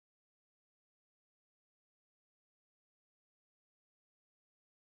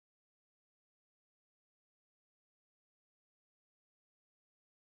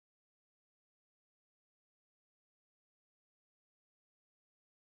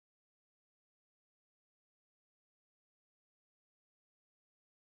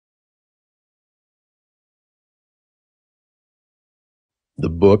The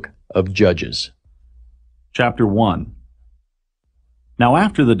Book of Judges. Chapter 1. Now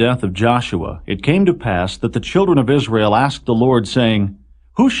after the death of Joshua, it came to pass that the children of Israel asked the Lord, saying,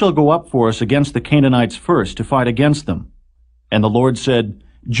 Who shall go up for us against the Canaanites first to fight against them? And the Lord said,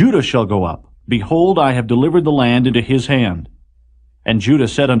 Judah shall go up. Behold, I have delivered the land into his hand. And Judah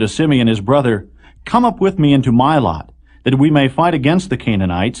said unto Simeon his brother, Come up with me into my lot, that we may fight against the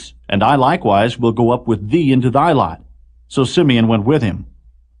Canaanites, and I likewise will go up with thee into thy lot. So Simeon went with him.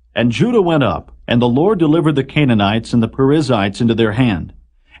 And Judah went up, and the Lord delivered the Canaanites and the Perizzites into their hand.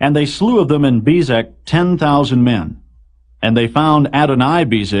 And they slew of them in Bezek 10,000 men. And they found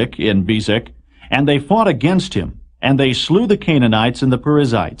Adoni-Bezek in Bezek, and they fought against him, and they slew the Canaanites and the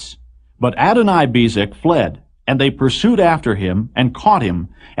Perizzites. But Adoni-Bezek fled, and they pursued after him, and caught him,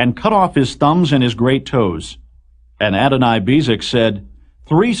 and cut off his thumbs and his great toes. And Adoni-Bezek said,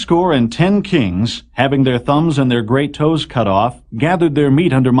 70 kings, having their thumbs and their great toes cut off, gathered their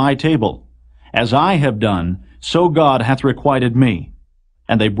meat under my table. As I have done, so God hath requited me.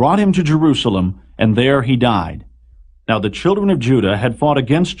 And they brought him to Jerusalem, and there he died. Now the children of Judah had fought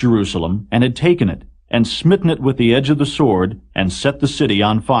against Jerusalem, and had taken it, and smitten it with the edge of the sword, and set the city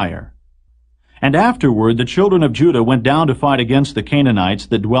on fire. And afterward the children of Judah went down to fight against the Canaanites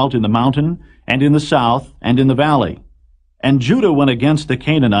that dwelt in the mountain, and in the south, and in the valley. And Judah went against the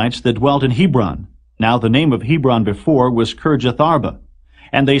Canaanites that dwelt in Hebron. Now the name of Hebron before was Kirjath-arba.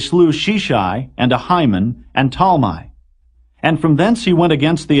 And they slew Sheshai, and Ahiman, and Talmai. And from thence he went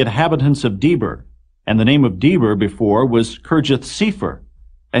against the inhabitants of Debir. And the name of Debir before was Kirjath-sepher.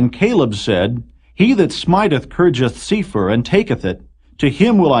 And Caleb said, He that smiteth Kirjath-sepher, and taketh it, to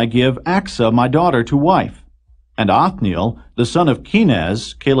him will I give Achsah my daughter to wife. And Othniel, the son of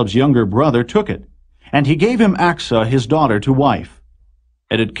Kenaz, Caleb's younger brother, took it. And he gave him Achsah his daughter to wife.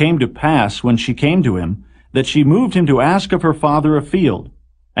 And it came to pass, when she came to him, that she moved him to ask of her father a field.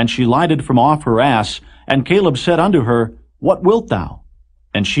 And she lighted from off her ass, and Caleb said unto her, What wilt thou?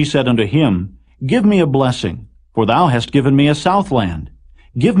 And she said unto him, Give me a blessing, for thou hast given me a southland.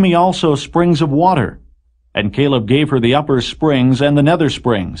 Give me also springs of water. And Caleb gave her the upper springs and the nether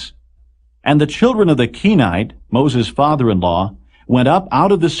springs. And the children of the Kenite, Moses' father-in-law, went up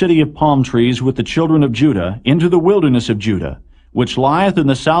out of the city of palm trees with the children of Judah into the wilderness of Judah, which lieth in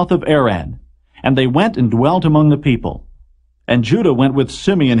the south of Arad. And they went and dwelt among the people. And Judah went with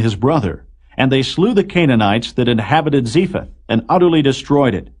Simeon his brother, and they slew the Canaanites that inhabited Zephath, and utterly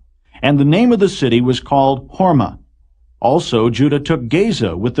destroyed it. And the name of the city was called Hormah. Also Judah took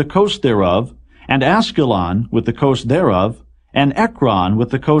Gaza with the coast thereof, and Askelon with the coast thereof, and Ekron with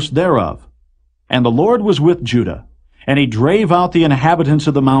the coast thereof. And the Lord was with Judah, and he drave out the inhabitants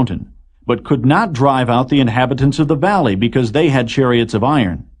of the mountain, but could not drive out the inhabitants of the valley, because they had chariots of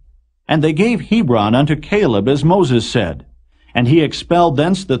iron. And they gave Hebron unto Caleb, as Moses said, and he expelled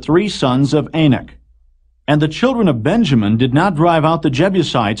thence the 3 sons of Anak. And the children of Benjamin did not drive out the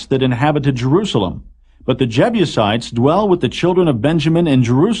Jebusites that inhabited Jerusalem, but the Jebusites dwell with the children of Benjamin in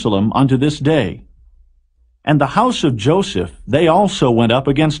Jerusalem unto this day. And the house of Joseph, they also went up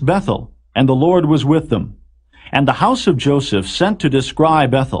against Bethel, and the Lord was with them. And the house of Joseph sent to descry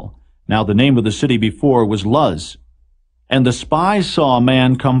Bethel. Now the name of the city before was Luz. And the spies saw a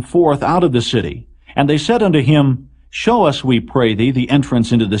man come forth out of the city. And they said unto him, Show us, we pray thee, the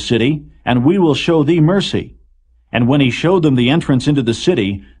entrance into the city, and we will show thee mercy. And when he showed them the entrance into the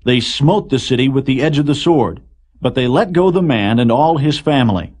city, they smote the city with the edge of the sword. But they let go the man and all his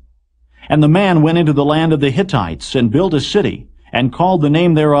family. And the man went into the land of the Hittites, and built a city, and called the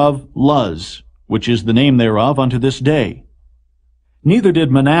name thereof Luz, which is the name thereof unto this day. Neither did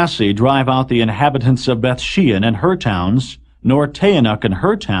Manasseh drive out the inhabitants of Bethshean and her towns, nor Taanach and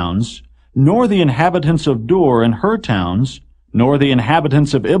her towns, nor the inhabitants of Dor and her towns, nor the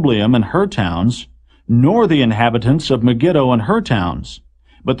inhabitants of Ibleam and her towns, nor the inhabitants of Megiddo and her towns,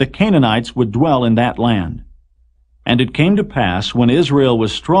 but the Canaanites would dwell in that land. And it came to pass, when Israel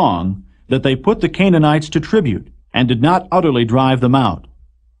was strong, that they put the Canaanites to tribute, and did not utterly drive them out.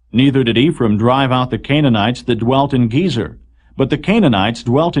 Neither did Ephraim drive out the Canaanites that dwelt in Gezer, but the Canaanites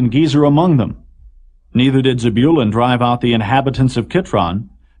dwelt in Gezer among them. Neither did Zebulun drive out the inhabitants of Kitron,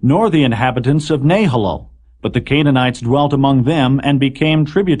 nor the inhabitants of Nahalol, but the Canaanites dwelt among them, and became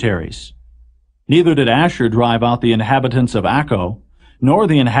tributaries. Neither did Asher drive out the inhabitants of Acco, nor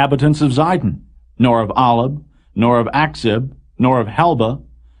the inhabitants of Zidon, nor of Alab, nor of Achzib, nor of Helba,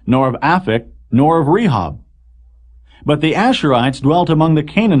 nor of Aphek, nor of Rehob. But the Asherites dwelt among the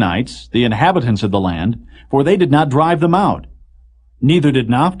Canaanites, the inhabitants of the land, for they did not drive them out. Neither did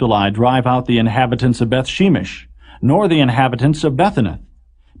Naphtali drive out the inhabitants of Bethshemesh, nor the inhabitants of Bethanath,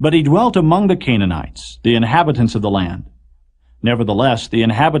 but he dwelt among the Canaanites, the inhabitants of the land. Nevertheless, the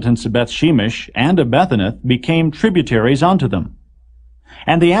inhabitants of Bethshemesh and of Bethanath became tributaries unto them.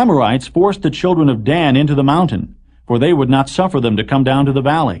 And the Amorites forced the children of Dan into the mountain, for they would not suffer them to come down to the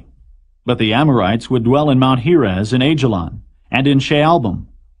valley. But the Amorites would dwell in Mount Heres in Ajalon, and in Shaalbim.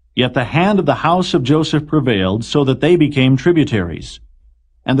 Yet the hand of the house of Joseph prevailed, so that they became tributaries.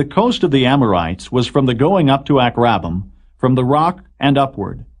 And the coast of the Amorites was from the going up to Akrabim, from the rock and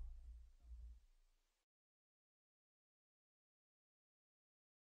upward.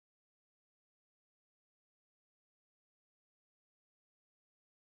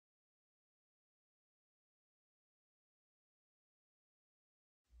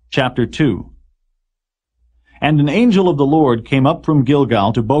 Chapter 2. And an angel of the Lord came up from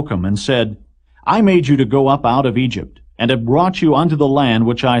Gilgal to Bochum, and said, I made you to go up out of Egypt, and have brought you unto the land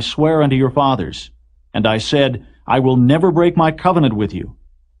which I sware unto your fathers. And I said, I will never break my covenant with you.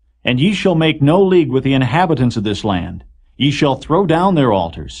 And ye shall make no league with the inhabitants of this land. Ye shall throw down their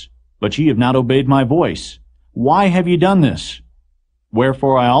altars. But ye have not obeyed my voice. Why have ye done this?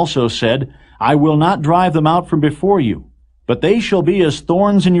 Wherefore I also said, I will not drive them out from before you, but they shall be as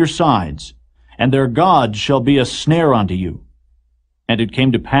thorns in your sides, and their gods shall be a snare unto you. And it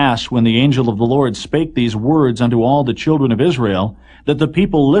came to pass, when the angel of the Lord spake these words unto all the children of Israel, that the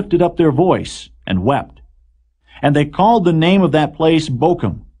people lifted up their voice, and wept. And they called the name of that place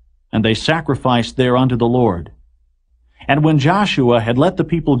Bochum, and they sacrificed there unto the Lord. And when Joshua had let the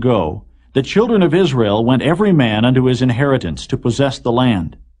people go, the children of Israel went every man unto his inheritance to possess the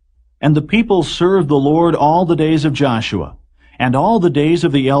land. And the people served the Lord all the days of Joshua, and all the days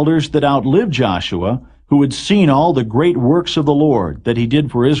of the elders that outlived Joshua, who had seen all the great works of the Lord that he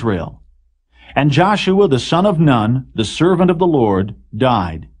did for Israel. And Joshua the son of Nun, the servant of the Lord,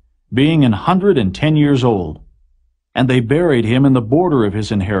 died, being 110 years old. And they buried him in the border of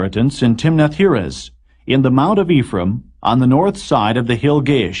his inheritance in Timnath-Heres, in the mount of Ephraim, on the north side of the hill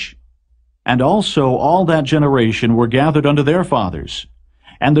Gaish. And also all that generation were gathered unto their fathers.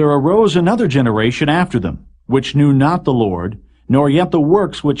 And there arose another generation after them, which knew not the Lord, nor yet the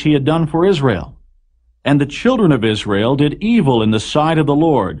works which he had done for Israel. And the children of Israel did evil in the sight of the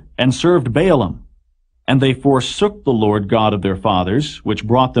Lord, and served Baalim. And they forsook the Lord God of their fathers, which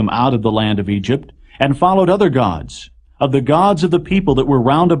brought them out of the land of Egypt, and followed other gods, of the gods of the people that were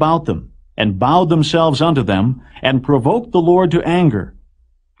round about them, and bowed themselves unto them, and provoked the Lord to anger.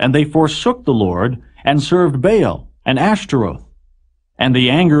 And they forsook the Lord, and served Baal and Ashtaroth. And the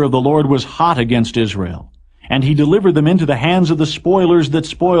anger of the Lord was hot against Israel, and he delivered them into the hands of the spoilers that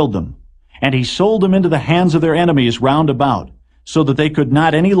spoiled them. And he sold them into the hands of their enemies round about, so that they could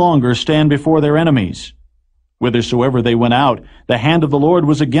not any longer stand before their enemies. Whithersoever they went out, the hand of the Lord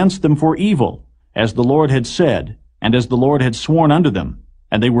was against them for evil, as the Lord had said, and as the Lord had sworn unto them,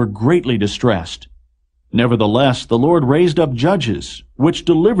 and they were greatly distressed. Nevertheless, the Lord raised up judges, which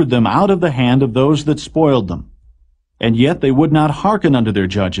delivered them out of the hand of those that spoiled them. And yet they would not hearken unto their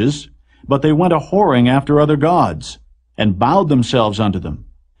judges, but they went a-whoring after other gods, and bowed themselves unto them.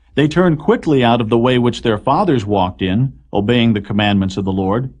 They turned quickly out of the way which their fathers walked in, obeying the commandments of the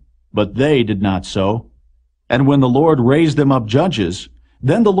Lord, but they did not so. And when the Lord raised them up judges,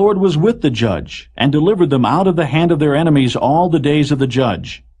 then the Lord was with the judge, and delivered them out of the hand of their enemies all the days of the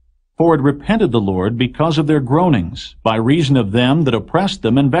judge. For it repented the Lord because of their groanings, by reason of them that oppressed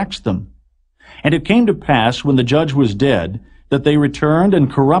them and vexed them. And it came to pass, when the judge was dead, that they returned and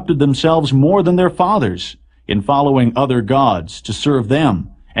corrupted themselves more than their fathers, in following other gods, to serve them,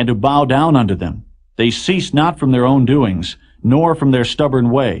 and to bow down unto them. They ceased not from their own doings, nor from their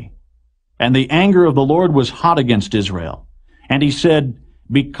stubborn way. And the anger of the Lord was hot against Israel. And he said,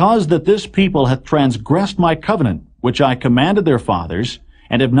 Because that this people hath transgressed my covenant, which I commanded their fathers,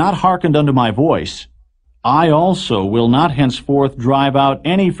 and have not hearkened unto my voice, I also will not henceforth drive out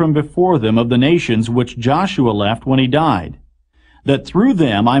any from before them of the nations which Joshua left when he died, that through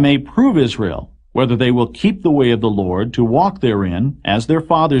them I may prove Israel, whether they will keep the way of the Lord to walk therein, as their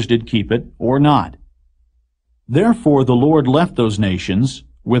fathers did keep it, or not. Therefore the Lord left those nations,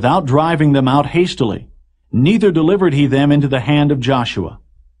 without driving them out hastily, neither delivered he them into the hand of Joshua.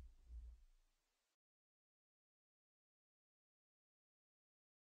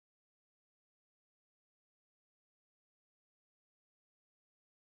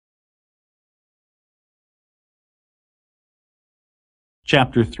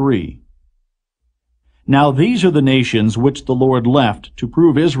 Chapter 3. Now these are the nations which the Lord left to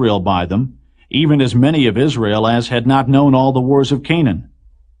prove Israel by them, even as many of Israel as had not known all the wars of Canaan,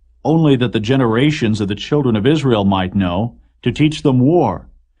 only that the generations of the children of Israel might know, to teach them war,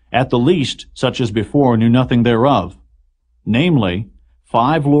 at the least such as before knew nothing thereof, namely,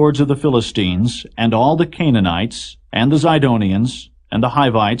 5 lords of the Philistines, and all the Canaanites, and the Zidonians, and the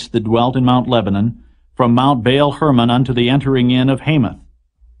Hivites that dwelt in Mount Lebanon, from Mount Baal Hermon unto the entering in of Hamath.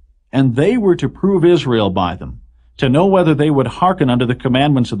 And they were to prove Israel by them, to know whether they would hearken unto the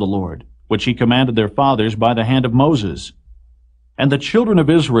commandments of the Lord, which he commanded their fathers by the hand of Moses. And the children of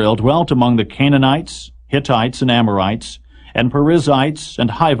Israel dwelt among the Canaanites, Hittites, and Amorites, and Perizzites,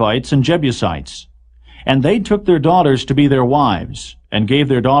 and Hivites, and Jebusites. And they took their daughters to be their wives, and gave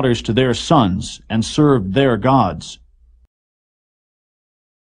their daughters to their sons, and served their gods.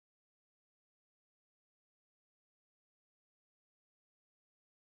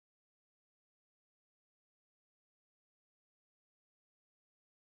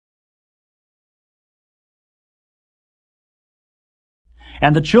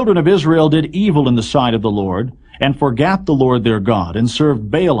 And the children of Israel did evil in the sight of the Lord, and forgat the Lord their God, and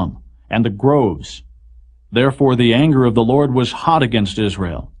served Baalim and the groves. Therefore the anger of the Lord was hot against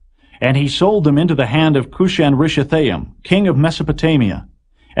Israel, and he sold them into the hand of Cushan-Rishathaim, king of Mesopotamia.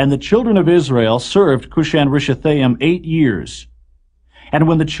 And the children of Israel served Cushan-Rishathaim 8 years. And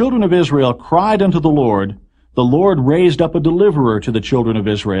when the children of Israel cried unto the Lord raised up a deliverer to the children of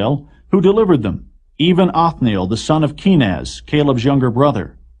Israel, who delivered them, even Othniel the son of Kenaz, Caleb's younger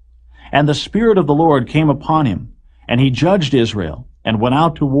brother. And the Spirit of the Lord came upon him, and he judged Israel, and went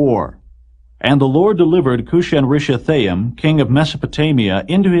out to war. And the Lord delivered Cushan-Rishathaim, king of Mesopotamia,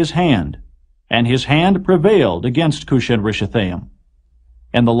 into his hand, and his hand prevailed against Cushan-Rishathaim.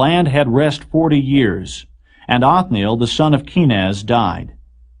 And the land had rest 40 years, and Othniel the son of Kenaz died.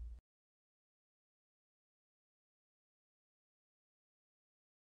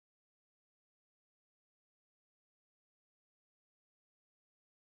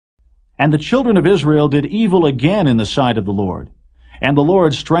 And the children of Israel did evil again in the sight of the Lord. And the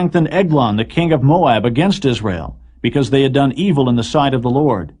Lord strengthened Eglon the king of Moab against Israel, because they had done evil in the sight of the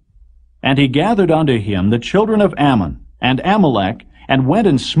Lord. And he gathered unto him the children of Ammon and Amalek, and went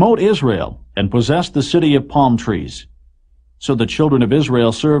and smote Israel, and possessed the city of palm trees. So the children of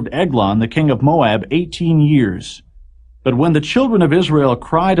Israel served Eglon the king of Moab 18 years. But when the children of Israel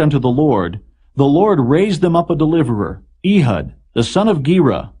cried unto the Lord raised them up a deliverer, Ehud the son of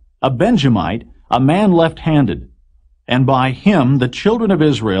Gera, a Benjamite, a man left-handed. And by him the children of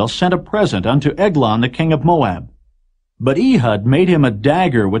Israel sent a present unto Eglon the king of Moab. But Ehud made him a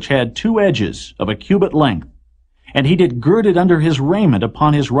dagger which had 2 edges of a cubit length, and he did gird it under his raiment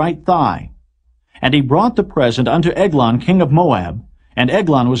upon his right thigh. And he brought the present unto Eglon king of Moab, and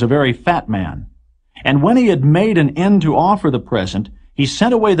Eglon was a very fat man. And when he had made an end to offer the present, he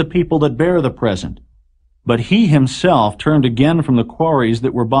sent away the people that bare the present. But he himself turned again from the quarries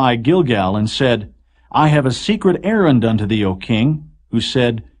that were by Gilgal, and said, I have a secret errand unto thee, O king, who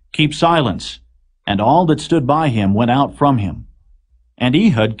said, Keep silence. And all that stood by him went out from him. And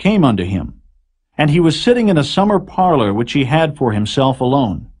Ehud came unto him. And he was sitting in a summer parlor which he had for himself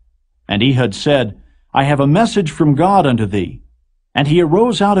alone. And Ehud said, I have a message from God unto thee. And he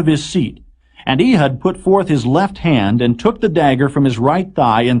arose out of his seat. And Ehud put forth his left hand, and took the dagger from his right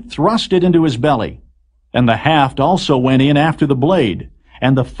thigh, and thrust it into his belly. And the haft also went in after the blade,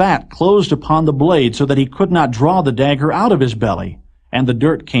 and the fat closed upon the blade, so that he could not draw the dagger out of his belly, and the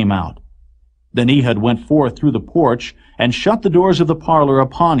dirt came out. Then Ehud went forth through the porch, and shut the doors of the parlor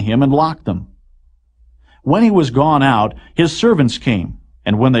upon him, and locked them. When he was gone out, his servants came,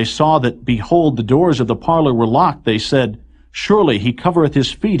 and when they saw that, behold, the doors of the parlor were locked, they said, Surely he covereth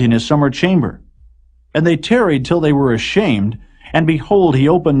his feet in his summer chamber. And they tarried till they were ashamed, and behold, he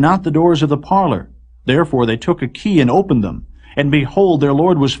opened not the doors of the parlor. Therefore they took a key and opened them, and behold, their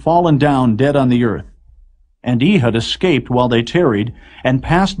lord was fallen down dead on the earth. And Ehud escaped while they tarried, and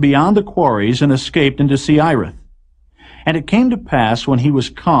passed beyond the quarries, and escaped into Seirith. And it came to pass, when he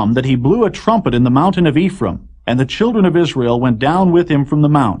was come, that he blew a trumpet in the mountain of Ephraim, and the children of Israel went down with him from the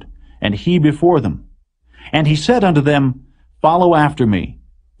mount, and he before them. And he said unto them, Follow after me,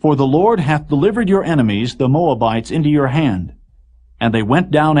 for the Lord hath delivered your enemies, the Moabites, into your hand. And they went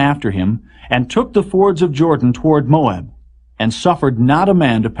down after him, and took the fords of Jordan toward Moab, and suffered not a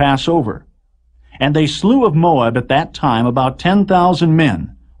man to pass over. And they slew of Moab at that time about 10,000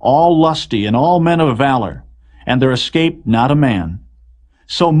 men, all lusty and all men of valor, and there escaped not a man.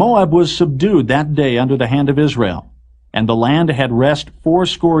 So Moab was subdued that day under the hand of Israel, and the land had rest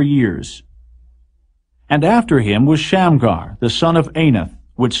 80 years. And after him was Shamgar, the son of Anath,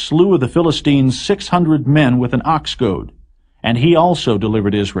 which slew of the Philistines 600 men with an ox goad, and he also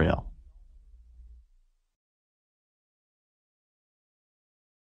delivered Israel.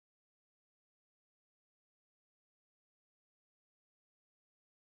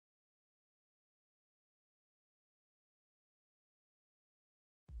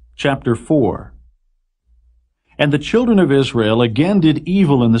 Chapter 4. And the children of Israel again did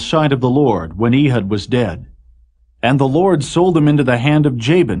evil in the sight of the Lord, when Ehud was dead. And the Lord sold them into the hand of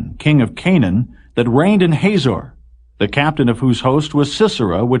Jabin, king of Canaan, that reigned in Hazor, the captain of whose host was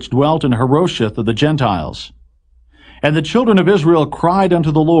Sisera, which dwelt in Harosheth of the Gentiles. And the children of Israel cried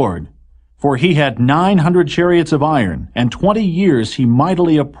unto the Lord, for he had 900 chariots of iron, and 20 years he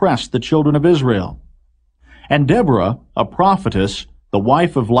mightily oppressed the children of Israel. And Deborah, a prophetess, the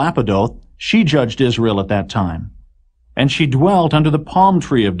wife of Lapidoth, she judged Israel at that time. And she dwelt under the palm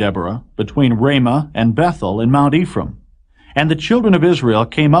tree of Deborah, between Ramah and Bethel in Mount Ephraim. And the children of Israel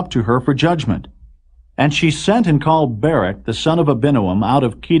came up to her for judgment. And she sent and called Barak the son of Abinoam out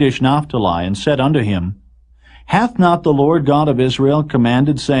of Kedesh Naphtali, and said unto him, Hath not the Lord God of Israel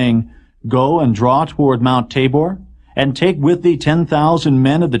commanded, saying, Go and draw toward Mount Tabor, and take with thee 10,000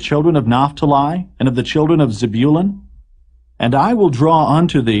 men of the children of Naphtali, and of the children of Zebulun? And I will draw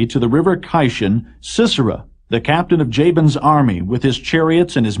unto thee to the river Kishon Sisera, the captain of Jabin's army, with his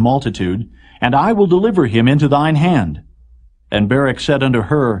chariots and his multitude, and I will deliver him into thine hand. And Barak said unto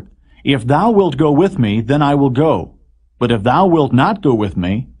her, If thou wilt go with me, then I will go. But if thou wilt not go with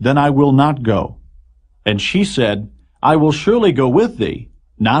me, then I will not go. And she said, I will surely go with thee,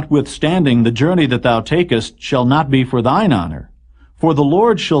 notwithstanding the journey that thou takest shall not be for thine honor. For the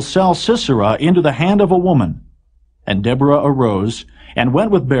Lord shall sell Sisera into the hand of a woman. And Deborah arose, and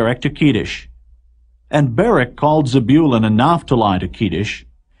went with Barak to Kedesh. And Barak called Zebulun and Naphtali to Kedesh,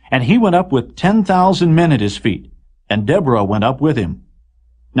 and he went up with 10,000 men at his feet, and Deborah went up with him.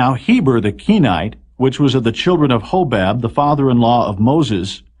 Now Heber the Kenite, which was of the children of Hobab, the father-in-law of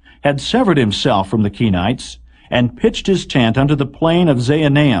Moses, had severed himself from the Kenites, and pitched his tent unto the plain of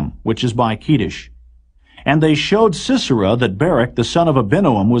Zaanaim, which is by Kedesh. And they showed Sisera that Barak the son of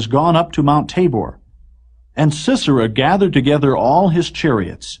Abinoam was gone up to Mount Tabor. And Sisera gathered together all his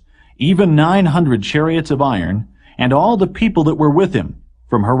chariots, even 900 chariots of iron, and all the people that were with him,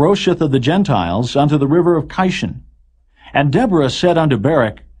 from Harosheth of the Gentiles unto the river of Kishon. And Deborah said unto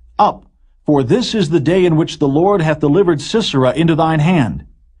Barak, Up, for this is the day in which the Lord hath delivered Sisera into thine hand.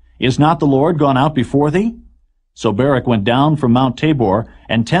 Is not the Lord gone out before thee? So Barak went down from Mount Tabor,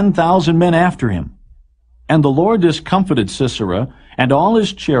 and 10,000 men after him. And the Lord discomfited Sisera, and all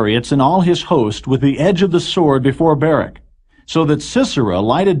his chariots and all his host with the edge of the sword before Barak, so that Sisera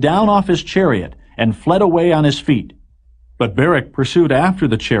lighted down off his chariot, and fled away on his feet. But Barak pursued after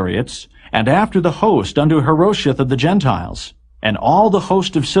the chariots, and after the host unto Harosheth of the Gentiles. And all the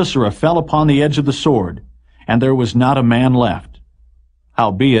host of Sisera fell upon the edge of the sword, and there was not a man left.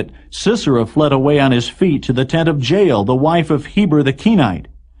 Howbeit Sisera fled away on his feet to the tent of Jael, the wife of Heber the Kenite.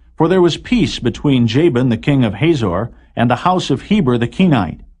 For there was peace between Jabin the king of Hazor, and the house of Heber the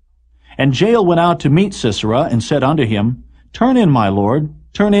Kenite. And Jael went out to meet Sisera, and said unto him, Turn in, my lord,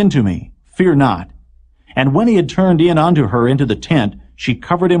 turn in to me, fear not. And when he had turned in unto her into the tent, she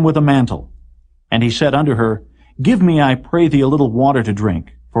covered him with a mantle. And he said unto her, Give me, I pray thee, a little water to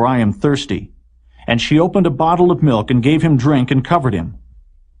drink, for I am thirsty. And she opened a bottle of milk, and gave him drink, and covered him.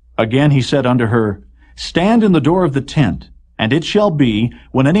 Again he said unto her, Stand in the door of the tent, and it shall be,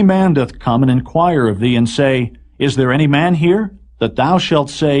 when any man doth come and inquire of thee, and say, Is there any man here? That thou shalt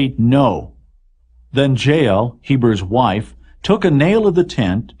say, No. Then Jael, Heber's wife, took a nail of the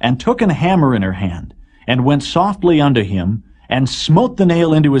tent, and took an hammer in her hand, and went softly unto him, and smote the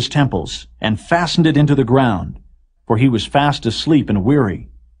nail into his temples, and fastened it into the ground. For he was fast asleep and weary.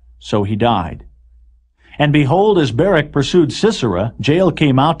 So he died. And behold, as Barak pursued Sisera, Jael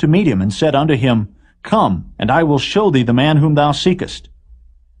came out to meet him, and said unto him, Come, and I will show thee the man whom thou seekest.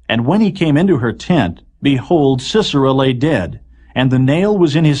 And when he came into her tent, behold, Sisera lay dead, and the nail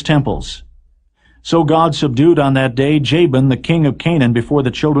was in his temples. So God subdued on that day Jabin the king of Canaan before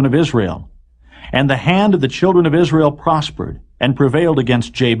the children of Israel. And the hand of the children of Israel prospered, and prevailed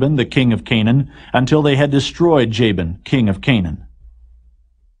against Jabin the king of Canaan, until they had destroyed Jabin king of Canaan.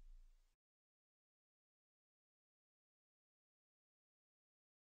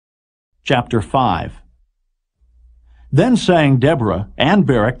 Chapter 5. Then sang Deborah and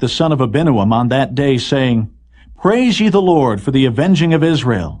Barak the son of Abinoam on that day, saying, Praise ye the Lord for the avenging of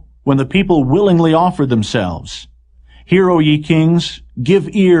Israel, when the people willingly offered themselves. Hear, O ye kings, give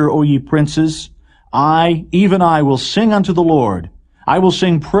ear, O ye princes. I, even I, will sing unto the Lord. I will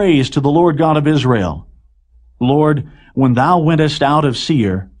sing praise to the Lord God of Israel. Lord, when thou wentest out of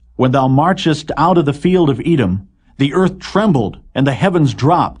Seir, when thou marchest out of the field of Edom, the earth trembled, and the heavens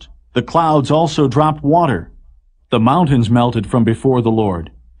dropped. The clouds also dropped water. The mountains melted from before the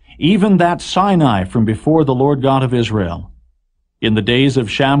Lord, even that Sinai from before the Lord God of Israel. In the days of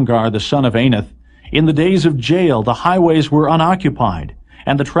Shamgar the son of Anath, in the days of Jael, the highways were unoccupied,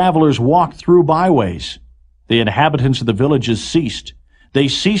 and the travelers walked through byways. The inhabitants of the villages ceased. They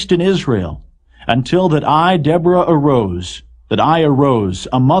ceased in Israel, until that I, Deborah, arose,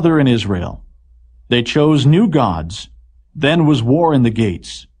 a mother in Israel. They chose new gods. Then was war in the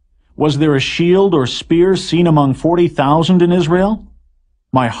gates. Was there a shield or spear seen among 40,000 in Israel?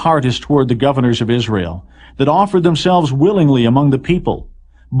 My heart is toward the governors of Israel, that offered themselves willingly among the people.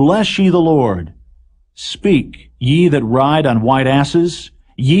 Bless ye the Lord. Speak, ye that ride on white asses,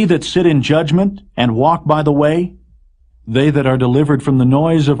 ye that sit in judgment, and walk by the way. They that are delivered from the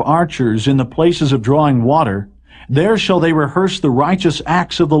noise of archers in the places of drawing water, there shall they rehearse the righteous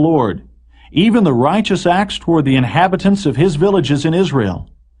acts of the Lord, even the righteous acts toward the inhabitants of his villages in Israel.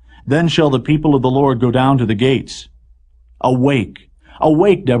 Then shall the people of the Lord go down to the gates. Awake,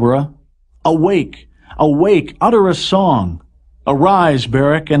 awake, Deborah. Awake, awake, utter a song. Arise,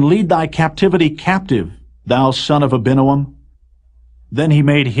 Barak, and lead thy captivity captive, thou son of Abinoam. Then he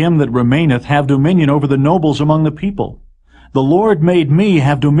made him that remaineth have dominion over the nobles among the people. The Lord made me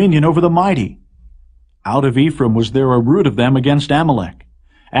have dominion over the mighty. Out of Ephraim was there a root of them against Amalek.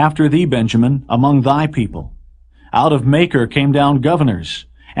 After thee, Benjamin, among thy people. Out of Machir came down governors,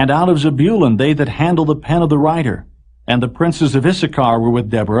 and out of Zebulun they that handle the pen of the writer. And the princes of Issachar were with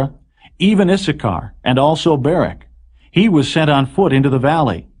Deborah, even Issachar, and also Barak. He was sent on foot into the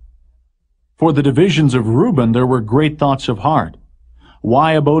valley. For the divisions of Reuben there were great thoughts of heart.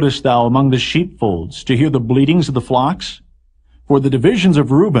 Why abodest thou among the sheepfolds, to hear the bleatings of the flocks? For the divisions of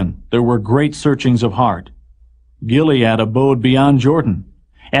Reuben there were great searchings of heart. Gilead abode beyond Jordan.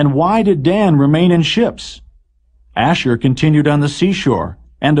 And why did Dan remain in ships? Asher continued on the seashore,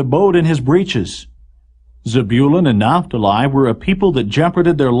 and abode in his breaches. Zebulun and Naphtali were a people that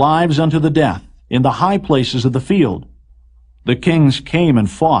jeoparded their lives unto the death, in the high places of the field. The kings came and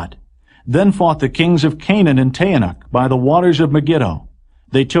fought. Then fought the kings of Canaan and Taanach by the waters of Megiddo.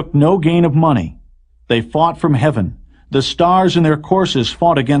 They took no gain of money. They fought from heaven. The stars in their courses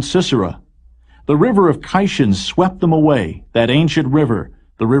fought against Sisera. The river of Kishon swept them away, that ancient river,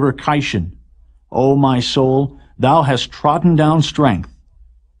 the river Kishon. O my soul, thou hast trodden down strength.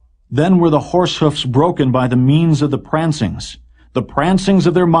 Then were the horse hoofs broken by the means of the prancings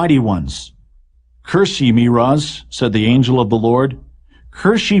of their mighty ones. Curse ye Meroz, said the angel of the Lord.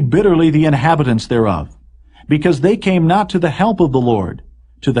 Curse ye bitterly the inhabitants thereof, because they came not to the help of the Lord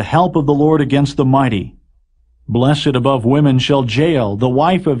against the mighty. Blessed above women shall Jael, the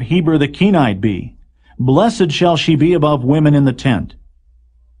wife of Heber the Kenite, be. Blessed shall she be above women in the tent.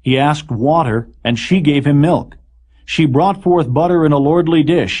 He asked water, and she gave him milk. She brought forth butter in a lordly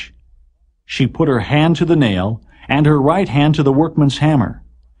dish. She put her hand to the nail, and her right hand to the workman's hammer.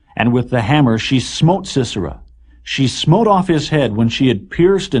 And with the hammer she smote Sisera. She smote off his head when she had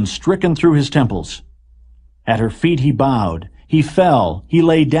pierced and stricken through his temples. At her feet he bowed. He fell. He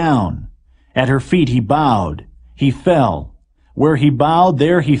lay down. At her feet he bowed. He fell. Where he bowed,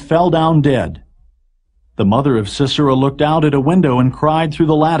 there he fell down dead. The mother of Sisera looked out at a window and cried through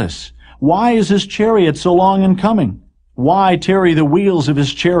the lattice, Why is his chariot so long in coming? Why tarry the wheels of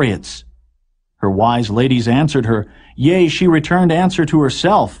his chariots? Her wise ladies answered her, Yea, she returned answer to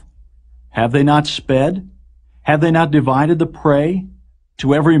herself. Have they not sped? Have they not divided the prey?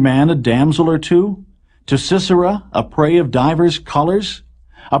 To every man a damsel or two? To Sisera a prey of divers colors?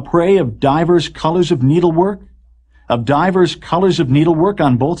 A prey of divers colors of needlework? Of divers colors of needlework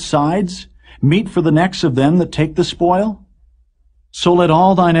on both sides? Meat for the necks of them that take the spoil? So let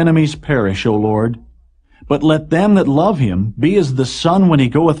all thine enemies perish, O Lord. But let them that love him be as the sun when he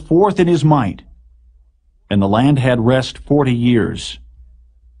goeth forth in his might. And the land had rest 40 years.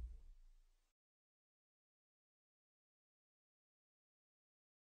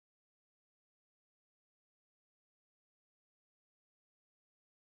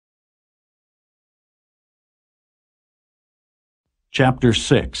 Chapter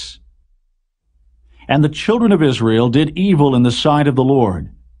 6. And the children of Israel did evil in the sight of the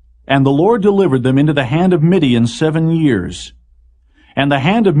Lord, and the Lord delivered them into the hand of Midian 7 years. And the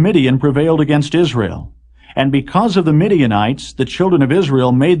hand of Midian prevailed against Israel. And because of the Midianites, the children of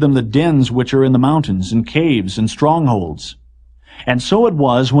Israel made them the dens which are in the mountains, and caves, and strongholds. And so it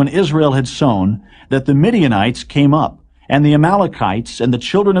was, when Israel had sown, that the Midianites came up, and the Amalekites, and the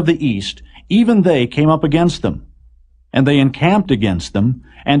children of the east, even they came up against them. And they encamped against them,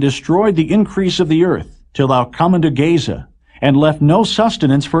 and destroyed the increase of the earth, till thou come unto Gaza, and left no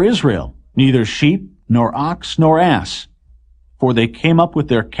sustenance for Israel, neither sheep, nor ox, nor ass. For they came up with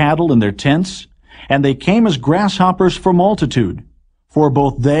their cattle and their tents, and they came as grasshoppers for multitude. For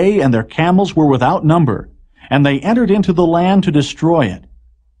both they and their camels were without number, and they entered into the land to destroy it.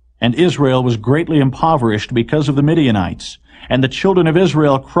 And Israel was greatly impoverished because of the Midianites, and the children of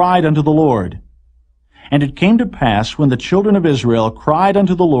Israel cried unto the Lord. And it came to pass, when the children of Israel cried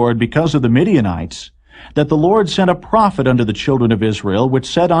unto the Lord because of the Midianites, that the Lord sent a prophet unto the children of Israel, which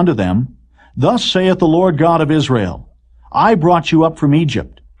said unto them, Thus saith the Lord God of Israel, I brought you up from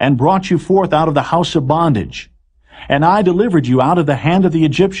Egypt, and brought you forth out of the house of bondage. And I delivered you out of the hand of the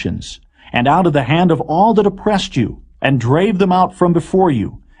Egyptians, and out of the hand of all that oppressed you, and drave them out from before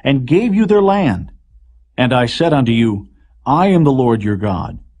you, and gave you their land. And I said unto you, I am the Lord your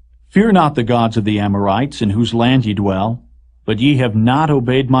God. Fear not the gods of the Amorites, in whose land ye dwell, but ye have not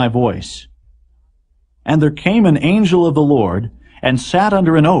obeyed my voice. And there came an angel of the Lord, and sat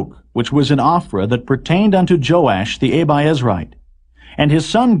under an oak, which was in Ophrah, that pertained unto Joash the Abiezrite. And his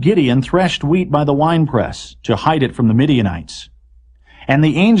son Gideon threshed wheat by the winepress, to hide it from the Midianites. And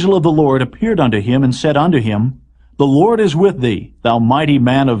the angel of the Lord appeared unto him, and said unto him, The Lord is with thee, thou mighty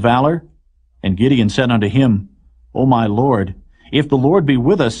man of valor. And Gideon said unto him, O my Lord, if the Lord be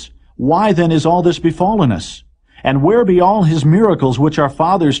with us, why then is all this befallen us? And where be all his miracles which our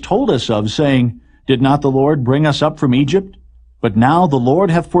fathers told us of, saying, Did not the Lord bring us up from Egypt? But now the Lord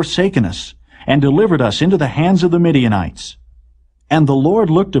hath forsaken us, and delivered us into the hands of the Midianites. And the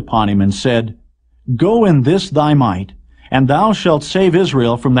Lord looked upon him, and said, Go in this thy might, and thou shalt save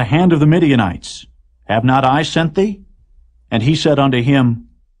Israel from the hand of the Midianites. Have not I sent thee? And he said unto him,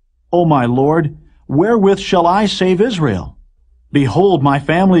 O my Lord, wherewith shall I save Israel? Behold, my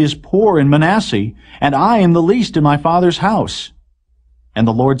family is poor in Manasseh, and I am the least in my father's house. And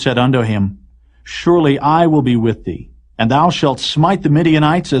the Lord said unto him, Surely I will be with thee, and thou shalt smite the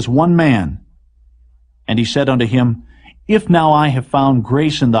Midianites as one man. And he said unto him, If now I have found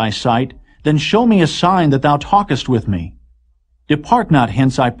grace in thy sight, then show me a sign that thou talkest with me. Depart not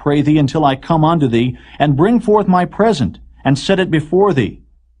hence, I pray thee, until I come unto thee, and bring forth my present, and set it before thee.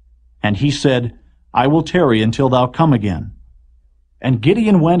 And he said, I will tarry until thou come again. And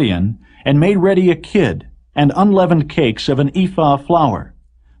Gideon went in, and made ready a kid, and unleavened cakes of an ephah of flour.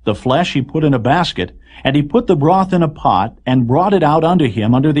 The flesh he put in a basket, and he put the broth in a pot, and brought it out unto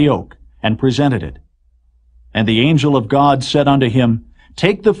him under the oak, and presented it. And the angel of God said unto him,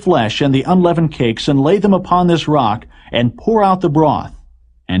 Take the flesh and the unleavened cakes, and lay them upon this rock, and pour out the broth.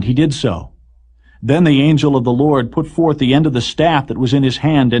 And he did so. Then the angel of the Lord put forth the end of the staff that was in his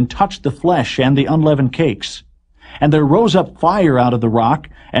hand, and touched the flesh and the unleavened cakes. And there rose up fire out of the rock,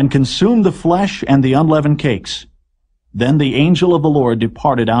 and consumed the flesh and the unleavened cakes. Then the angel of the Lord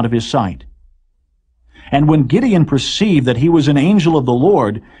departed out of his sight. And when Gideon perceived that he was an angel of the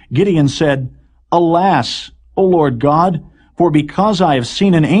Lord, Gideon said, Alas, O Lord God, for because I have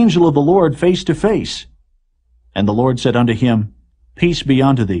seen an angel of the Lord face to face. And the Lord said unto him, Peace be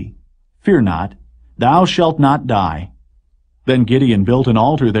unto thee. Fear not, thou shalt not die. Then Gideon built an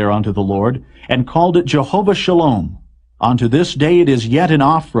altar there unto the Lord, and called it Jehovah Shalom. Unto this day it is yet in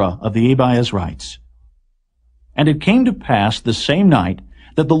Ophrah of the Abiezrites. And it came to pass the same night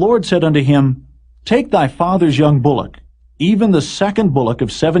that the Lord said unto him, Take thy father's young bullock, even the second bullock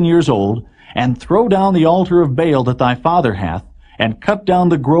of 7 years old, and throw down the altar of Baal that thy father hath, and cut down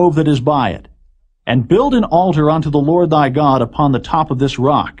the grove that is by it. And build an altar unto the Lord thy God upon the top of this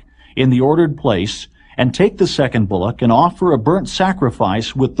rock, in the ordered place, and take the second bullock, and offer a burnt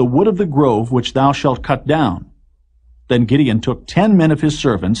sacrifice with the wood of the grove which thou shalt cut down. Then Gideon took 10 men of his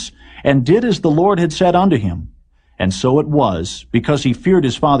servants, and did as the Lord had said unto him. And so it was, because he feared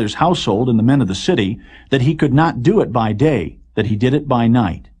his father's household and the men of the city, that he could not do it by day, that he did it by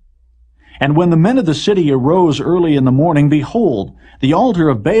night. And when the men of the city arose early in the morning, behold, the altar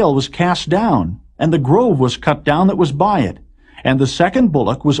of Baal was cast down, and the grove was cut down that was by it, and the second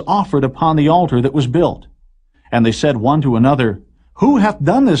bullock was offered upon the altar that was built. And they said one to another, Who hath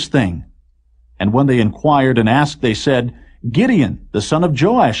done this thing? And when they inquired and asked, they said, Gideon, the son of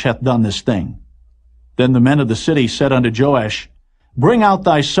Joash, hath done this thing. Then the men of the city said unto Joash, Bring out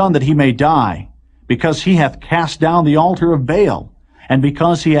thy son that he may die, because he hath cast down the altar of Baal, and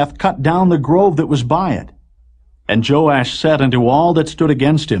because he hath cut down the grove that was by it. And Joash said unto all that stood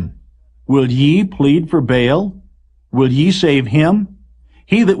against him, Will ye plead for Baal? Will ye save him?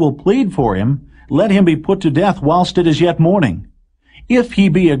 He that will plead for him, let him be put to death whilst it is yet morning. If he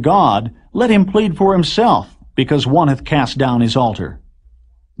be a god, let him plead for himself, because one hath cast down his altar.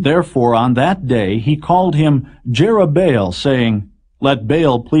 Therefore on that day he called him Jerubbaal, saying, Let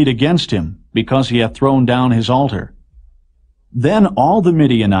Baal plead against him, because he hath thrown down his altar. Then all the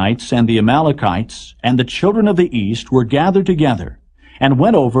Midianites and the Amalekites and the children of the east were gathered together, and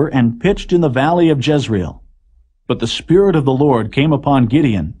went over and pitched in the valley of Jezreel. But the Spirit of the Lord came upon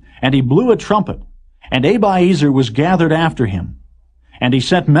Gideon, and he blew a trumpet, and Abiezer was gathered after him. And he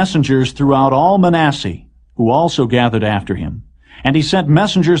sent messengers throughout all Manasseh, who also gathered after him. And he sent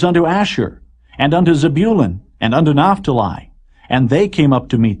messengers unto Asher, and unto Zebulun, and unto Naphtali, and they came up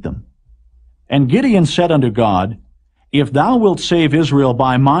to meet them. And Gideon said unto God, If thou wilt save Israel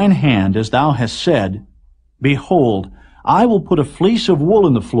by mine hand, as thou hast said, behold, I will put a fleece of wool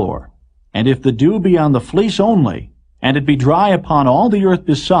in the floor, and if the dew be on the fleece only, and it be dry upon all the earth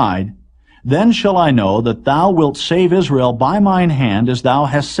beside, then shall I know that thou wilt save Israel by mine hand, as thou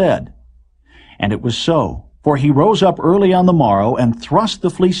hast said. And it was so, for he rose up early on the morrow, and thrust the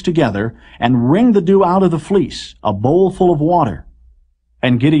fleece together, and wringed the dew out of the fleece, a bowl full of water.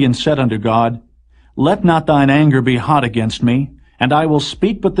 And Gideon said unto God, Let not thine anger be hot against me, and I will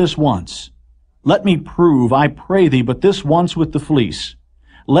speak but this once. Let me prove, I pray thee, but this once with the fleece.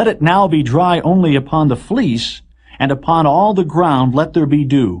 Let it now be dry only upon the fleece, and upon all the ground let there be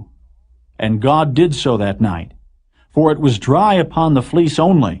dew. And God did so that night. For it was dry upon the fleece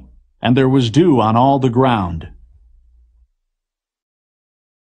only, and there was dew on all the ground.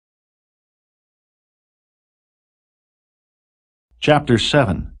 Chapter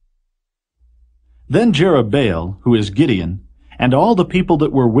 7. Then Jerubbaal, who is Gideon, and all the people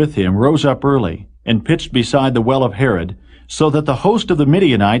that were with him rose up early, and pitched beside the well of Herod, so that the host of the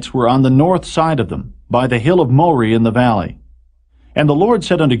Midianites were on the north side of them, by the hill of Moreh in the valley. And the Lord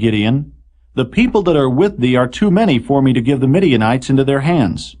said unto Gideon, The people that are with thee are too many for me to give the Midianites into their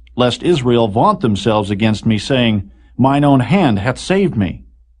hands, lest Israel vaunt themselves against me, saying, Mine own hand hath saved me.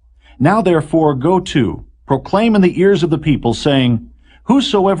 Now therefore go to, proclaim in the ears of the people, saying,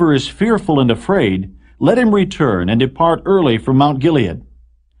 Whosoever is fearful and afraid, let him return and depart early from Mount Gilead.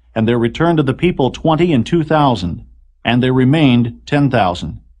 And there returned to the people 22,000, and there remained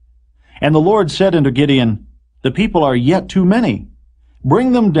 10,000. And the Lord said unto Gideon, The people are yet too many.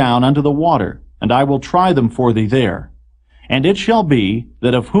 Bring them down unto the water, and I will try them for thee there. And it shall be,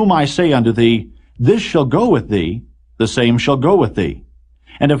 that of whom I say unto thee, This shall go with thee, the same shall go with thee.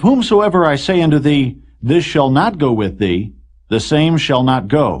 And of whomsoever I say unto thee, This shall not go with thee, the same shall not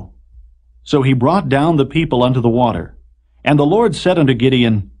go. So he brought down the people unto the water. And the Lord said unto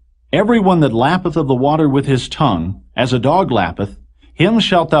Gideon, Every one that lappeth of the water with his tongue, as a dog lappeth, him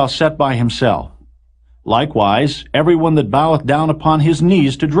shalt thou set by himself. Likewise, every one that boweth down upon his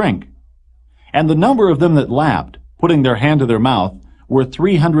knees to drink. And the number of them that lapped, putting their hand to their mouth, were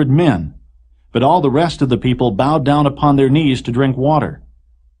 300 men. But all the rest of the people bowed down upon their knees to drink water.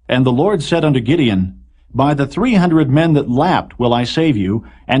 And the Lord said unto Gideon, By the 300 men that lapped will I save you,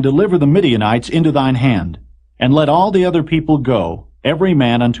 and deliver the Midianites into thine hand. And let all the other people go, every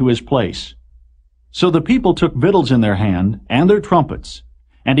man unto his place. So the people took victuals in their hand, and their trumpets.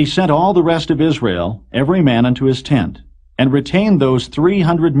 And he sent all the rest of Israel, every man unto his tent, and retained those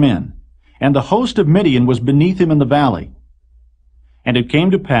 300 men. And the host of Midian was beneath him in the valley. And it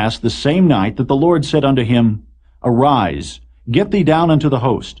came to pass the same night that the Lord said unto him, Arise, get thee down unto the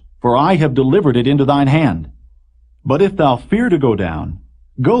host, for I have delivered it into thine hand. But if thou fear to go down,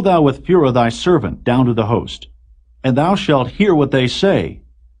 go thou with Phurah thy servant down to the host. And thou shalt hear what they say,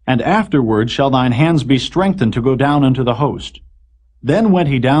 and afterward shall thine hands be strengthened to go down unto the host. Then went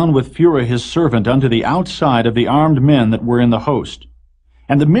he down with Phurah his servant unto the outside of the armed men that were in the host.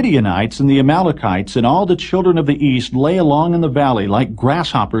 And the Midianites and the Amalekites and all the children of the east lay along in the valley like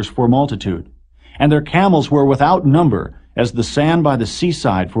grasshoppers for multitude, and their camels were without number, as the sand by the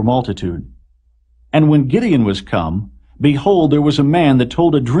seaside for multitude. And when Gideon was come, behold, there was a man that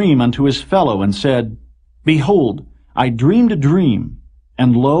told a dream unto his fellow, and said, Behold, I dreamed a dream,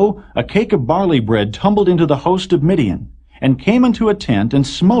 and lo, a cake of barley bread tumbled into the host of Midian, and came into a tent, and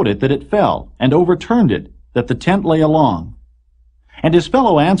smote it that it fell, and overturned it, that the tent lay along. And his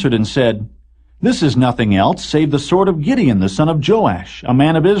fellow answered and said, This is nothing else save the sword of Gideon the son of Joash, a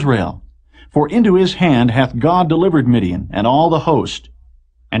man of Israel. For into his hand hath God delivered Midian, and all the host.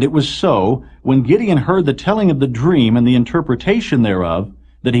 And it was so, when Gideon heard the telling of the dream and the interpretation thereof,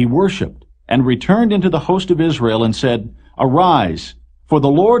 that he worshipped, and returned into the host of Israel, and said, Arise, for the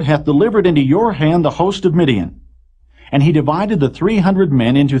Lord hath delivered into your hand the host of Midian. And he divided the 300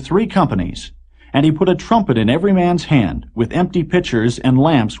 men into 3 companies, and he put a trumpet in every man's hand, with empty pitchers and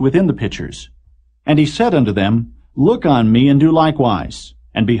lamps within the pitchers. And he said unto them, Look on me, and do likewise.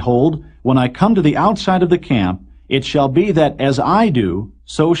 And behold, when I come to the outside of the camp, it shall be that as I do,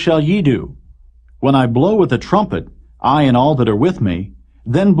 so shall ye do. When I blow with the trumpet, I and all that are with me,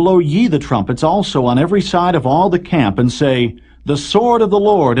 then blow ye the trumpets also on every side of all the camp, and say, The sword of the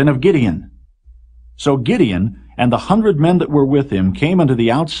Lord and of Gideon. So Gideon and the 100 men that were with him came unto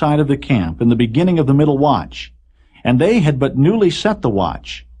the outside of the camp in the beginning of the middle watch. And they had but newly set the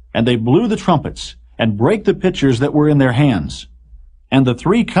watch, and they blew the trumpets, and brake the pitchers that were in their hands. And the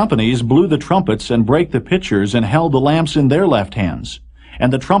 3 companies blew the trumpets, and brake the pitchers, and held the lamps in their left hands.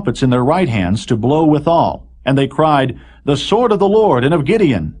 and the trumpets in their right hands to blow withal. And they cried, The sword of the Lord and of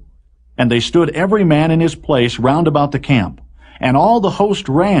Gideon. And they stood every man in his place round about the camp. And all the host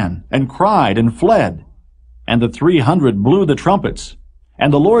ran, and cried, and fled. And the 300 blew the trumpets.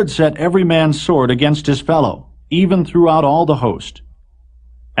 And the Lord set every man's sword against his fellow, even throughout all the host.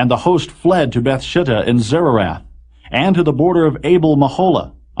 And the host fled to Bethshittah in Zererath, and to the border of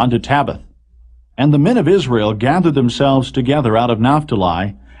Abel-Maholah, unto Tabbath. And the men of Israel gathered themselves together out of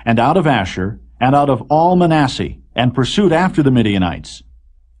Naphtali, and out of Asher, and out of all Manasseh, and pursued after the Midianites.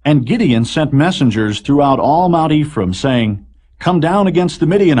 And Gideon sent messengers throughout all Mount Ephraim, saying, Come down against the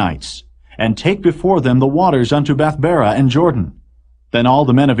Midianites, and take before them the waters unto Bethbara and Jordan. Then all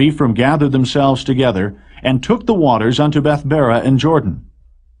the men of Ephraim gathered themselves together, and took the waters unto Bethbara and Jordan.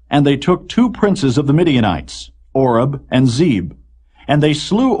 And they took 2 princes of the Midianites, Oreb and Zeb. And they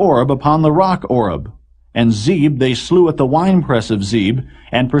slew Oreb upon the rock Oreb. And Zeb they slew at the winepress of Zeb,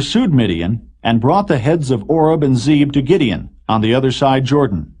 and pursued Midian, and brought the heads of Oreb and Zeb to Gideon, on the other side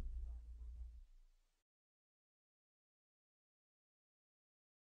Jordan.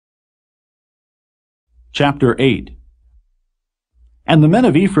 Chapter 8. And the men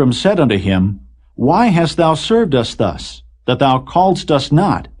of Ephraim said unto him, Why hast thou served us thus, that thou calledst us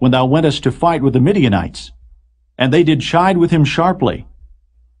not, when thou wentest to fight with the Midianites? And they did chide with him sharply.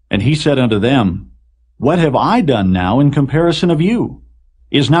 And he said unto them, What have I done now in comparison of you?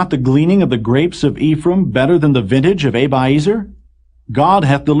 Is not the gleaning of the grapes of Ephraim better than the vintage of Abiezer? God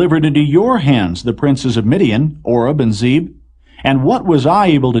hath delivered into your hands the princes of Midian, Oreb and Zeb. And what was I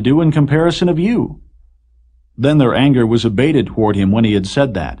able to do in comparison of you? Then their anger was abated toward him when he had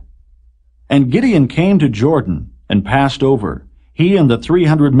said that. And Gideon came to Jordan, and passed over, he and the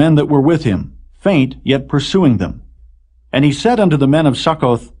 300 men that were with him, faint, yet pursuing them. And he said unto the men of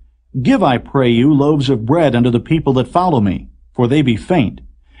Succoth, Give, I pray you, loaves of bread unto the people that follow me, for they be faint.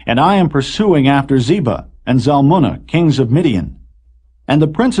 And I am pursuing after Zebah and Zalmunna, kings of Midian. And the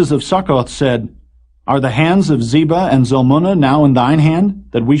princes of Succoth said, Are the hands of Zebah and Zalmunna now in thine hand,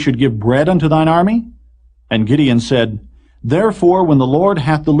 that we should give bread unto thine army? And Gideon said, Therefore, when the Lord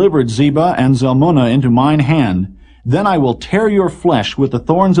hath delivered Zebah and Zalmunna into mine hand, then I will tear your flesh with the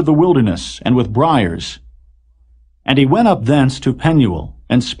thorns of the wilderness, and with briars. And he went up thence to Penuel,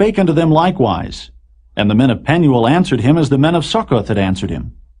 and spake unto them likewise. And the men of Penuel answered him as the men of Succoth had answered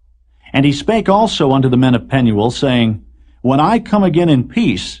him. And he spake also unto the men of Penuel, saying, When I come again in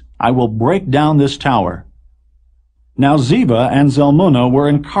peace, I will break down this tower. Now Zebah and Zalmunna were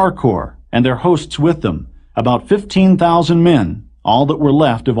in Karkor, and their hosts with them, about 15,000 men, all that were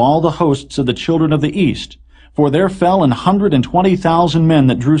left of all the hosts of the children of the east, for there fell 120,000 men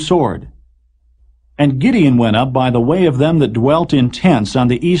that drew sword. And Gideon went up by the way of them that dwelt in tents on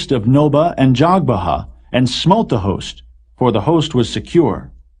the east of Nobah and Jogbehah, and smote the host, for the host was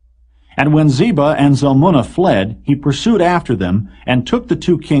secure. And when Zebah and Zalmunna fled, he pursued after them, and took the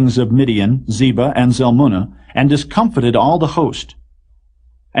 2 kings of Midian, Zebah and Zalmunna, and discomfited all the host.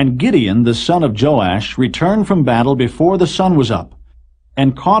 And Gideon the son of Joash returned from battle before the sun was up,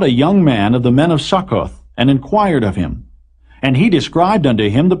 and caught a young man of the men of Succoth, and inquired of him. And he described unto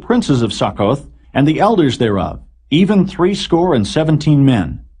him the princes of Succoth, and the elders thereof, even 70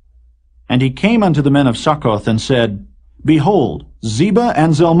 men. And he came unto the men of Succoth, and said, Behold, Zebah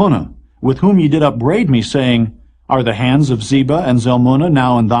and Zalmunna, with whom ye did upbraid me, saying, Are the hands of Zebah and Zalmunna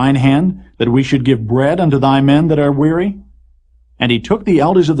now in thine hand, that we should give bread unto thy men that are weary? And he took the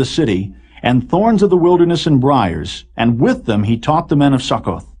elders of the city, and thorns of the wilderness and briars, and with them he taught the men of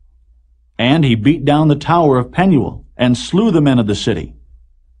Succoth. And he beat down the tower of Penuel, and slew the men of the city.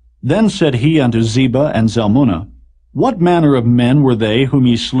 Then said he unto Zebah and Zalmunna, What manner of men were they whom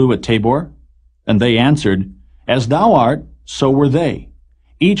ye slew at Tabor? And they answered, As thou art, so were they.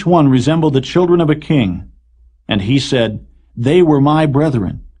 Each one resembled the children of a king. And he said, They were my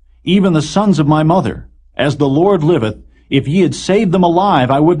brethren, even the sons of my mother. As the Lord liveth, if ye had saved them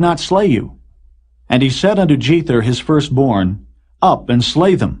alive, I would not slay you. And he said unto Jether his firstborn, Up and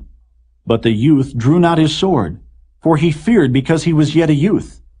slay them. But the youth drew not his sword, for he feared because he was yet a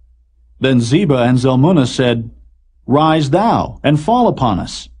youth. Then Zebah and Zalmunna said, Rise thou, and fall upon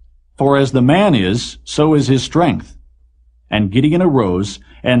us, for as the man is, so is his strength. And Gideon arose,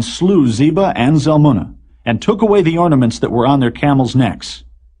 and slew Zebah and Zalmunna, and took away the ornaments that were on their camels' necks.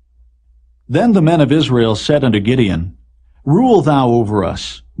 Then the men of Israel said unto Gideon, Rule thou over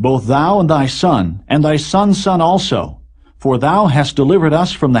us, both thou and thy son's son also, for thou hast delivered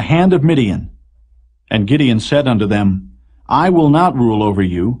us from the hand of Midian. And Gideon said unto them, I will not rule over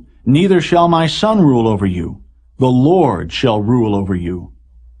you, neither shall my son rule over you. The Lord shall rule over you.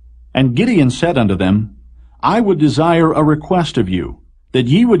 And Gideon said unto them, I would desire a request of you, that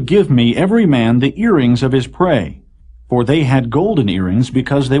ye would give me every man the earrings of his prey, for they had golden earrings,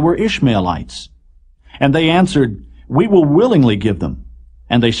 because they were Ishmaelites. And they answered, We will willingly give them.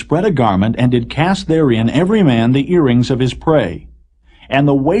 And they spread a garment, and did cast therein every man the earrings of his prey. And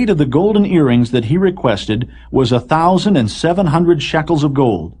the weight of the golden earrings that he requested was 1,700 shekels of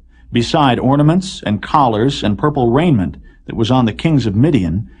gold, beside ornaments and collars and purple raiment that was on the kings of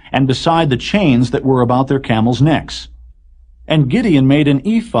Midian, and beside the chains that were about their camels' necks. And Gideon made an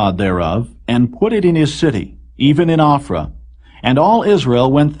ephod thereof, and put it in his city, even in Ophrah. And all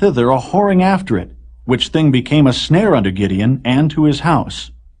Israel went thither a-whoring after it, which thing became a snare unto Gideon and to his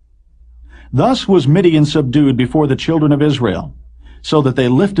house. Thus was Midian subdued before the children of Israel, so that they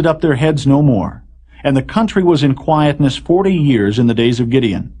lifted up their heads no more. And the country was in quietness 40 years in the days of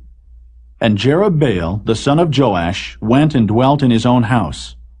Gideon. And Jerubbaal, the son of Joash, went and dwelt in his own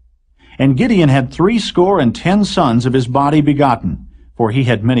house. And Gideon had 70 sons of his body begotten, for he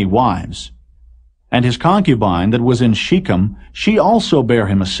had many wives. And his concubine that was in Shechem, she also bare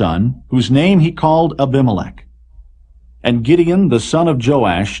him a son, whose name he called Abimelech. And Gideon the son of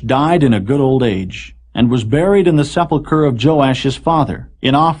Joash died in a good old age, and was buried in the sepulchre of Joash his father,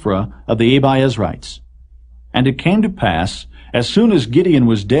 in Ophrah of the Abiezrites. And it came to pass, as soon as Gideon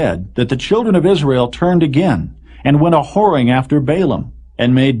was dead, that the children of Israel turned again, and went a-whoring after Baalim,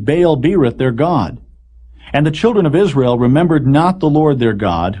 and made Baal-berith their god. And the children of Israel remembered not the Lord their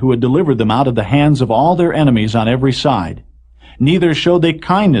God, who had delivered them out of the hands of all their enemies on every side. Neither showed they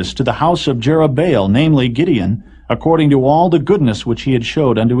kindness to the house of Jerubbaal, namely Gideon, according to all the goodness which he had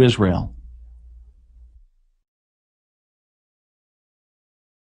showed unto Israel.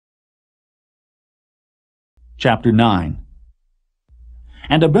 Chapter 9.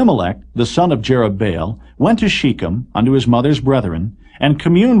 And Abimelech, the son of Jerubbaal, went to Shechem unto his mother's brethren, and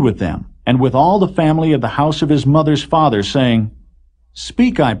communed with them, and with all the family of the house of his mother's father, saying,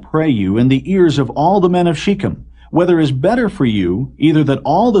 Speak, I pray you, in the ears of all the men of Shechem, whether it is better for you, either that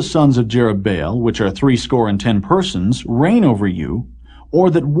all the sons of Jerubbaal, which are 70 persons, reign over you, or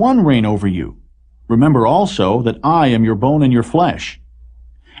that one reign over you. Remember also that I am your bone and your flesh.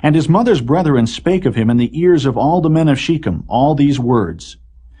 And his mother's brethren spake of him in the ears of all the men of Shechem all these words.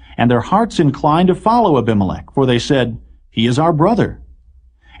 And their hearts inclined to follow Abimelech, for they said, He is our brother.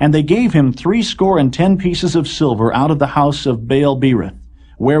 And they gave him 70 pieces of silver out of the house of Baal-berith,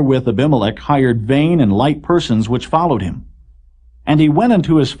 wherewith Abimelech hired vain and light persons which followed him. And he went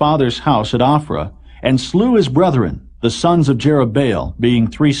unto his father's house at Ophrah, and slew his brethren, the sons of Jerubbaal,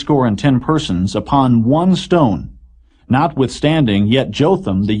 being 70 persons, upon one stone. Notwithstanding, yet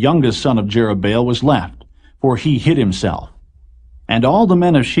Jotham, the youngest son of Jerubbaal, was left, for he hid himself. And all the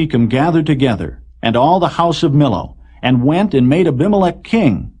men of Shechem gathered together, and all the house of Millo, and went and made Abimelech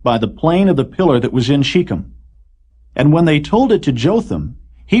king by the plain of the pillar that was in Shechem. And when they told it to Jotham,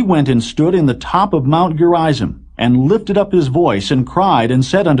 he went and stood in the top of Mount Gerizim, and lifted up his voice, and cried, and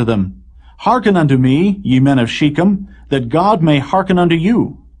said unto them, Hearken unto me, ye men of Shechem, that God may hearken unto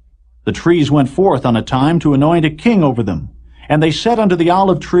you. The trees went forth on a time to anoint a king over them. And they said unto the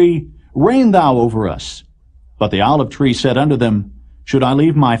olive tree, Reign thou over us. But the olive tree said unto them, Should I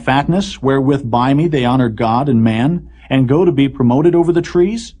leave my fatness, wherewith by me they honor God and man, and go to be promoted over the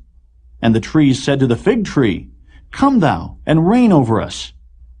trees? And the trees said to the fig tree, Come thou, and reign over us.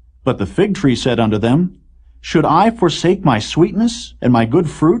 But the fig tree said unto them, Should I forsake my sweetness and my good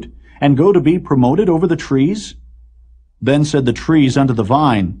fruit, and go to be promoted over the trees? Then said the trees unto the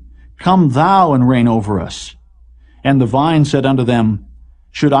vine, Come thou, and reign over us. And the vine said unto them,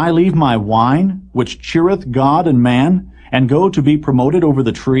 Should I leave my wine, which cheereth God and man, and go to be promoted over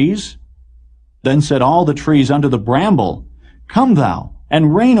the trees? Then said all the trees unto the bramble, Come thou,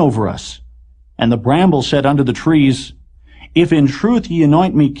 and reign over us. And the bramble said unto the trees, If in truth ye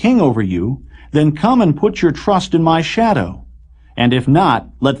anoint me king over you, then come and put your trust in my shadow. And if not,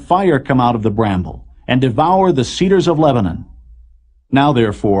 let fire come out of the bramble, and devour the cedars of Lebanon. Now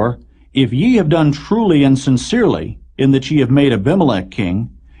therefore, if ye have done truly and sincerely, in that ye have made Abimelech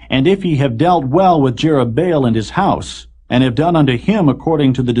king, and if ye have dealt well with Jerubbaal and his house, and have done unto him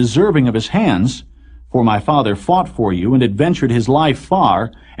according to the deserving of his hands, for my father fought for you, and adventured his life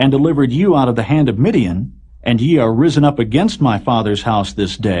far, and delivered you out of the hand of Midian, and ye are risen up against my father's house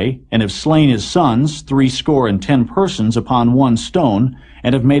this day, and have slain his sons, 70 persons, upon one stone,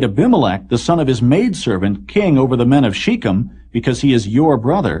 and have made Abimelech, the son of his maidservant, king over the men of Shechem, because he is your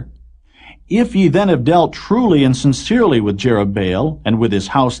brother. If ye then have dealt truly and sincerely with Jerubbaal, and with his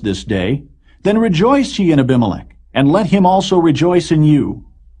house this day, then rejoice ye in Abimelech, and let him also rejoice in you.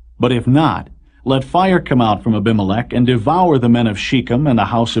 But if not, let fire come out from Abimelech, and devour the men of Shechem and the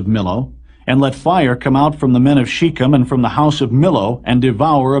house of Millo, and let fire come out from the men of Shechem and from the house of Millo, and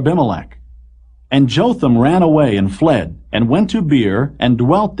devour Abimelech. And Jotham ran away and fled, and went to Beer, and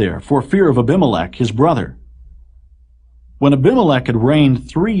dwelt there, for fear of Abimelech his brother. When Abimelech had reigned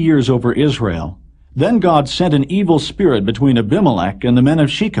 3 years over Israel, then God sent an evil spirit between Abimelech and the men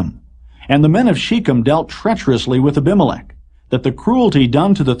of Shechem. And the men of Shechem dealt treacherously with Abimelech, that the cruelty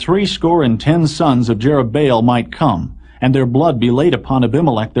done to the 70 sons of Jerubbaal might come, and their blood be laid upon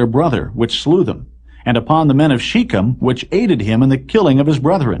Abimelech their brother, which slew them, and upon the men of Shechem, which aided him in the killing of his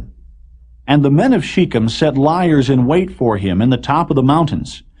brethren. And the men of Shechem set liers in wait for him in the top of the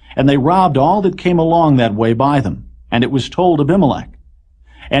mountains, and they robbed all that came along that way by them. And it was told Abimelech.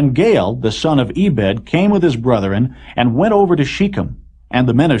 And Gaal, the son of Ebed, came with his brethren, and went over to Shechem, and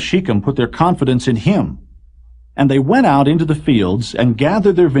the men of Shechem put their confidence in him. And they went out into the fields, and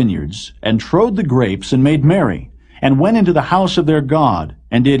gathered their vineyards, and trode the grapes, and made merry, and went into the house of their God,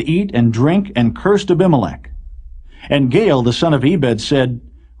 and did eat and drink, and cursed Abimelech. And Gaal, the son of Ebed, said,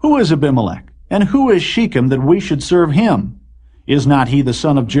 Who is Abimelech, and who is Shechem, that we should serve him? Is not he the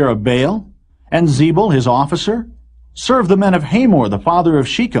son of Jerubbaal, and Zebul his officer? Serve the men of Hamor, the father of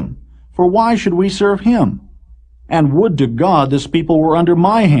Shechem, for why should we serve him? And would to God this people were under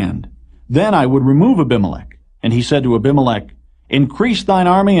my hand, then I would remove Abimelech. And he said to Abimelech, Increase thine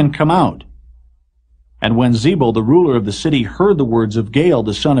army, and come out. And when Zebul, the ruler of the city, heard the words of Gaal,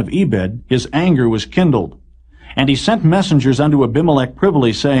 the son of Ebed, his anger was kindled. And he sent messengers unto Abimelech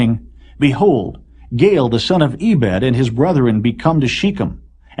privily, saying, Behold, Gaal, the son of Ebed, and his brethren be come to Shechem,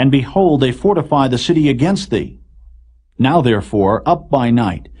 and behold, they fortify the city against thee. Now therefore, up by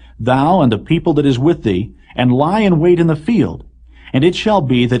night, thou and the people that is with thee, and lie in wait in the field. And it shall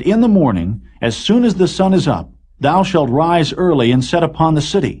be that in the morning, as soon as the sun is up, thou shalt rise early and set upon the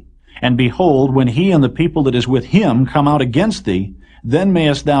city. And behold, when he and the people that is with him come out against thee, then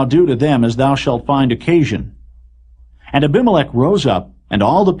mayest thou do to them as thou shalt find occasion. And Abimelech rose up, and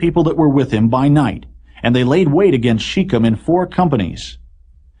all the people that were with him by night, and they laid wait against Shechem in 4 companies.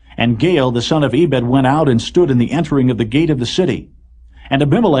 And Gaal, the son of Ebed, went out and stood in the entering of the gate of the city. And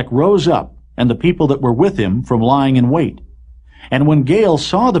Abimelech rose up, and the people that were with him, from lying in wait. And when Gaal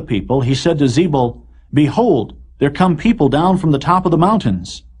saw the people, he said to Zebul, Behold, there come people down from the top of the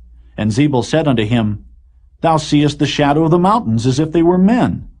mountains. And Zebul said unto him, Thou seest the shadow of the mountains, as if they were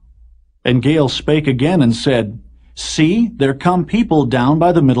men. And Gaal spake again and said, See, there come people down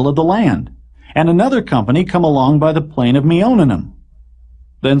by the middle of the land, and another company come along by the plain of Meonanim.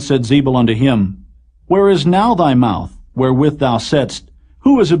 Then said Zebul unto him, Where is now thy mouth, wherewith thou saidst,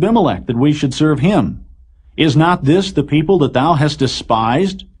 Who is Abimelech, that we should serve him? Is not this the people that thou hast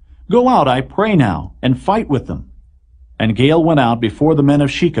despised? Go out, I pray now, and fight with them. And Gaal went out before the men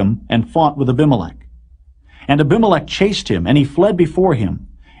of Shechem, and fought with Abimelech. And Abimelech chased him, and he fled before him,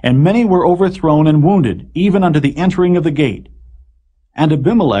 and many were overthrown and wounded, even unto the entering of the gate. And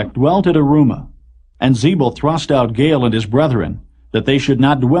Abimelech dwelt at Arumah, and Zebul thrust out Gaal and his brethren, that they should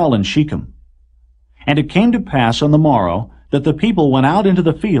not dwell in Shechem. And it came to pass on the morrow that the people went out into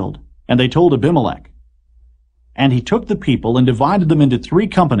the field, and they told Abimelech. And he took the people and divided them into 3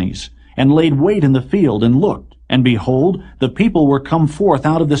 companies, and laid wait in the field, and looked, and behold, the people were come forth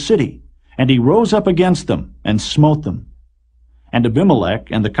out of the city, and he rose up against them, and smote them. And Abimelech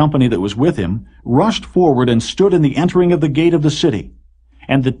and the company that was with him rushed forward and stood in the entering of the gate of the city.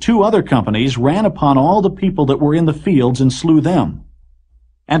 And the 2 other companies ran upon all the people that were in the fields, and slew them.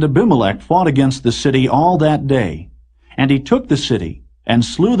 And Abimelech fought against the city all that day. And he took the city, and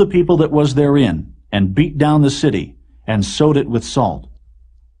slew the people that was therein, and beat down the city, and sowed it with salt.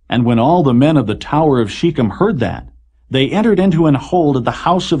 And when all the men of the tower of Shechem heard that, they entered into an hold at the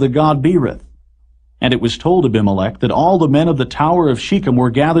house of the god Berith. And it was told Abimelech that all the men of the tower of Shechem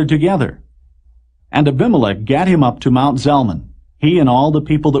were gathered together. And Abimelech gat him up to Mount Zalmon, he and all the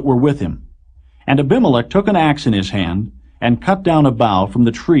people that were with him. And Abimelech took an axe in his hand, and cut down a bough from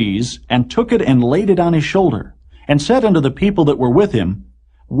the trees, and took it and laid it on his shoulder, and said unto the people that were with him,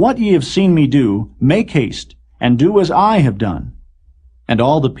 What ye have seen me do, make haste, and do as I have done. And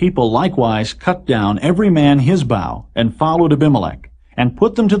all the people likewise cut down every man his bough, and followed Abimelech, and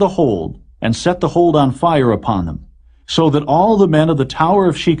put them to the hold, and set the hold on fire upon them, so that all the men of the tower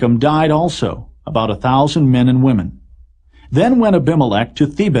of Shechem died also, about 1,000 men and women. Then went Abimelech to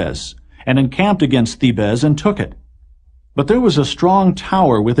Thebez, and encamped against Thebez, and took it. But there was a strong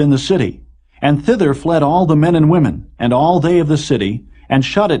tower within the city, and thither fled all the men and women, and all they of the city, and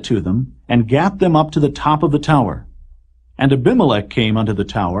shut it to them, and gat them up to the top of the tower. And Abimelech came unto the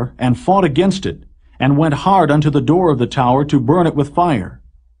tower, and fought against it, and went hard unto the door of the tower to burn it with fire.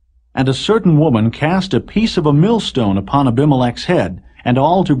 And a certain woman cast a piece of a millstone upon Abimelech's head, and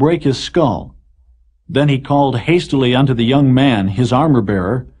all to break his skull. Then he called hastily unto the young man, his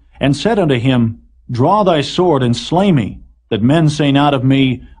armor-bearer, and said unto him, Draw thy sword, and slay me, that men say not of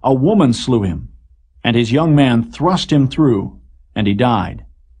me, A woman slew him. And his young man thrust him through, and he died.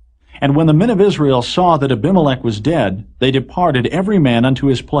 And when the men of Israel saw that Abimelech was dead, they departed every man unto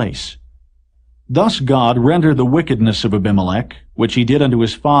his place. Thus God rendered the wickedness of Abimelech, which he did unto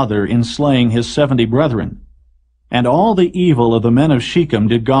his father in slaying his 70 brethren. And all the evil of the men of Shechem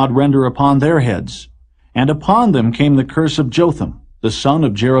did God render upon their heads, and upon them came the curse of Jotham, the son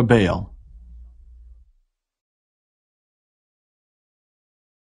of Jerubbaal.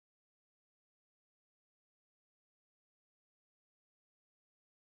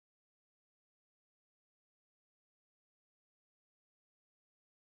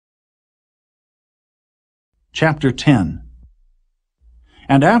 Chapter 10.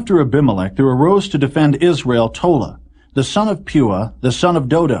 And after Abimelech there arose to defend Israel Tola, the son of Puah, the son of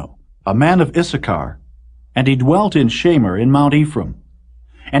Dodo, a man of Issachar, and he dwelt in Shamir in Mount Ephraim.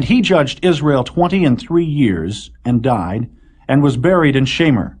 And he judged Israel 23 years, and died, and was buried in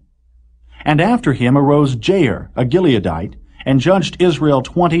Shamir. And after him arose Jair, a Gileadite, and judged Israel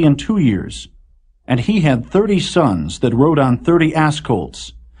 22 years. And he had 30 sons that rode on 30 ass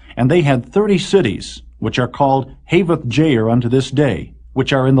colts, and they had 30 cities, which are called Havoth Jair unto this day,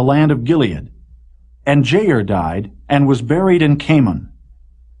 which are in the land of Gilead. And Jair died, and was buried in Camon.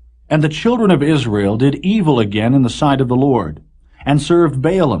 And the children of Israel did evil again in the sight of the Lord, and served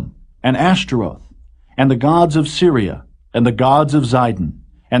Baalim, and Ashtaroth, and the gods of Syria, and the gods of Zidon,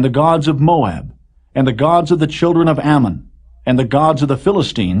 and the gods of Moab, and the gods of the children of Ammon, and the gods of the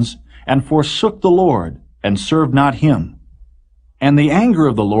Philistines, and forsook the Lord, and served not him. And the anger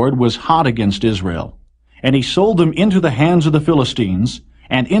of the Lord was hot against Israel, and he sold them into the hands of the Philistines,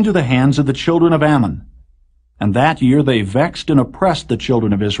 and into the hands of the children of Ammon. And that year they vexed and oppressed the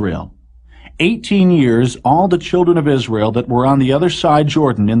children of Israel. 18 years all the children of Israel that were on the other side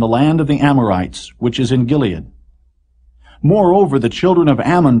Jordan in the land of the Amorites, which is in Gilead. Moreover, the children of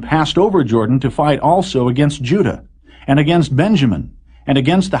Ammon passed over Jordan to fight also against Judah, and against Benjamin, and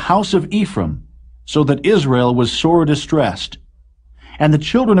against the house of Ephraim, so that Israel was sore distressed. And the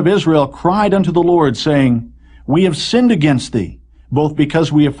children of Israel cried unto the Lord, saying, We have sinned against thee, both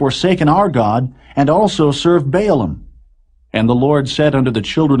because we have forsaken our God, and also served Baalim. And the Lord said unto the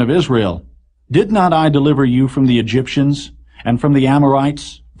children of Israel, Did not I deliver you from the Egyptians, and from the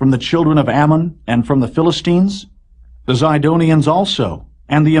Amorites, from the children of Ammon, and from the Philistines? The Zidonians also,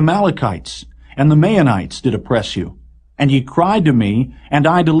 and the Amalekites, and the Maonites did oppress you. And ye cried to me, and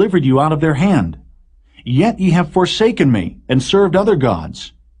I delivered you out of their hand. Yet ye have forsaken me, and served other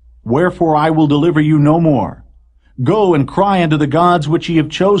gods. Wherefore I will deliver you no more. Go and cry unto the gods which ye have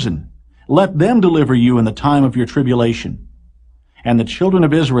chosen. Let them deliver you in the time of your tribulation. And the children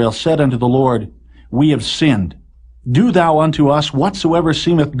of Israel said unto the Lord, We have sinned. Do thou unto us whatsoever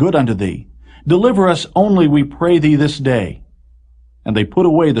seemeth good unto thee. Deliver us only, we pray thee, this day. And they put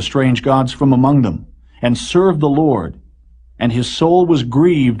away the strange gods from among them, and served the Lord. And his soul was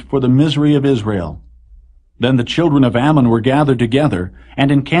grieved for the misery of Israel. Then the children of Ammon were gathered together,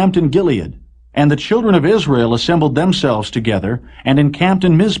 and encamped in Gilead. And the children of Israel assembled themselves together, and encamped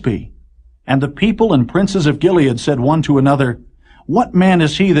in Mizpeh. And the people and princes of Gilead said one to another, What man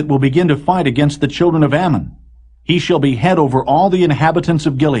is he that will begin to fight against the children of Ammon? He shall be head over all the inhabitants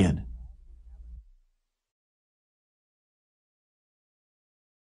of Gilead.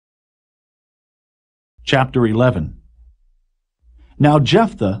 Chapter 11. Now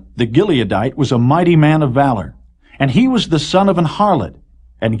Jephthah the Gileadite was a mighty man of valor, and he was the son of an harlot,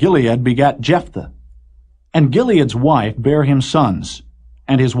 and Gilead begat Jephthah. And Gilead's wife bare him sons,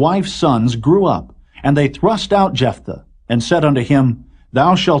 and his wife's sons grew up, and they thrust out Jephthah, and said unto him,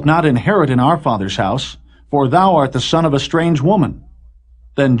 Thou shalt not inherit in our father's house, for thou art the son of a strange woman.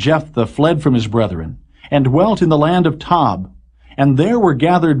 Then Jephthah fled from his brethren, and dwelt in the land of Tob, and there were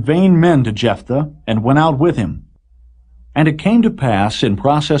gathered vain men to Jephthah, and went out with him. And it came to pass in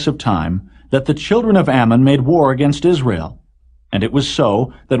process of time, that the children of Ammon made war against Israel. And it was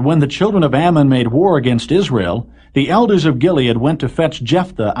so, that when the children of Ammon made war against Israel, the elders of Gilead went to fetch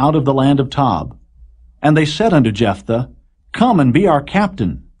Jephthah out of the land of Tob. And they said unto Jephthah, Come and be our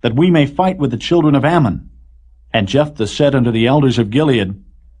captain, that we may fight with the children of Ammon. And Jephthah said unto the elders of Gilead,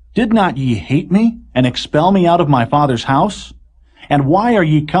 Did not ye hate me, and expel me out of my father's house? And why are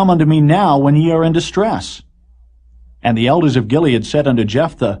ye come unto me now, when ye are in distress? And the elders of Gilead said unto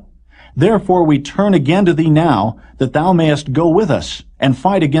Jephthah, Therefore we turn again to thee now, that thou mayest go with us, and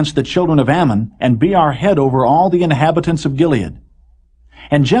fight against the children of Ammon, and be our head over all the inhabitants of Gilead.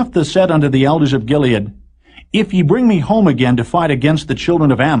 And Jephthah said unto the elders of Gilead, If ye bring me home again to fight against the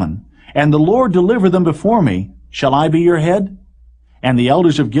children of Ammon, and the Lord deliver them before me, shall I be your head? And the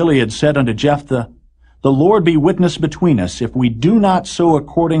elders of Gilead said unto Jephthah, The Lord be witness between us, if we do not so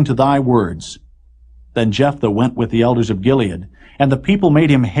according to thy words. Then Jephthah went with the elders of Gilead, and the people made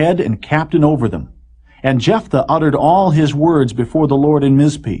him head and captain over them. And Jephthah uttered all his words before the Lord in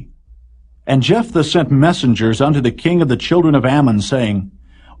Mizpeh. And Jephthah sent messengers unto the king of the children of Ammon, saying,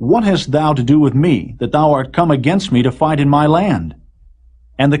 What hast thou to do with me, that thou art come against me to fight in my land?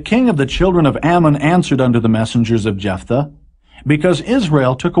 And the king of the children of Ammon answered unto the messengers of Jephthah, Because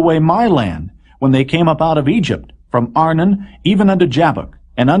Israel took away my land, when they came up out of Egypt, from Arnon even unto Jabbok,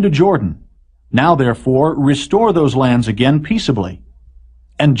 and unto Jordan. Now therefore restore those lands again peaceably.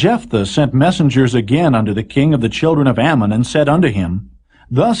 And Jephthah sent messengers again unto the king of the children of Ammon, and said unto him,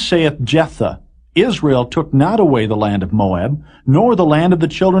 Thus saith Jephthah, Israel took not away the land of Moab, nor the land of the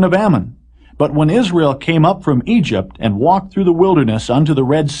children of Ammon. But when Israel came up from Egypt, and walked through the wilderness unto the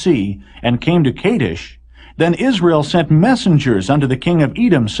Red Sea, and came to Kadesh, then Israel sent messengers unto the king of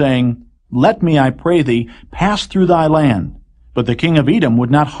Edom, saying, Let me, I pray thee, pass through thy land. But the king of Edom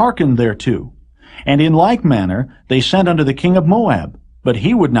would not hearken thereto. And in like manner they sent unto the king of Moab, but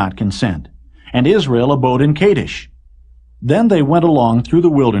he would not consent. And Israel abode in Kadesh. Then they went along through the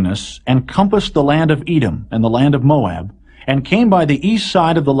wilderness, and compassed the land of Edom and the land of Moab, and came by the east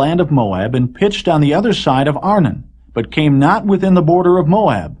side of the land of Moab, and pitched on the other side of Arnon, but came not within the border of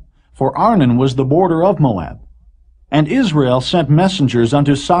Moab, for Arnon was the border of Moab. And Israel sent messengers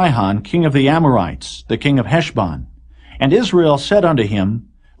unto Sihon, king of the Amorites, the king of Heshbon. And Israel said unto him,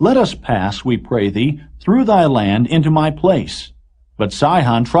 Let us pass, we pray thee, through thy land into my place. But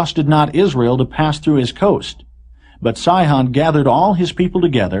Sihon trusted not Israel to pass through his coast. But Sihon gathered all his people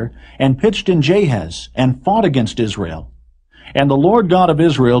together, and pitched in Jahaz, and fought against Israel. And the Lord God of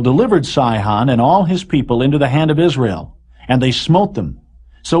Israel delivered Sihon and all his people into the hand of Israel, and they smote them.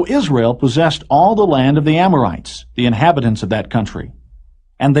 So Israel possessed all the land of the Amorites, the inhabitants of that country.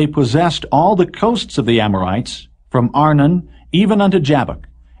 And they possessed all the coasts of the Amorites, from Arnon even unto Jabbok,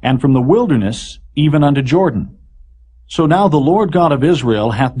 and from the wilderness even unto Jordan. So now the Lord God of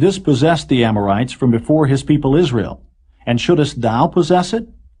Israel hath dispossessed the Amorites from before his people Israel. And shouldest thou possess it?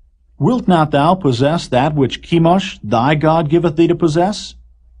 Wilt not thou possess that which Chemosh thy God giveth thee to possess?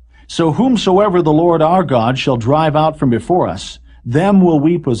 So whomsoever the Lord our God shall drive out from before us, them will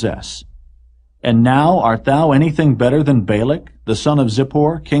we possess. And now art thou anything better than Balak, the son of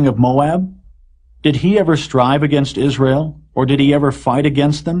Zippor, king of Moab? Did he ever strive against Israel, or did he ever fight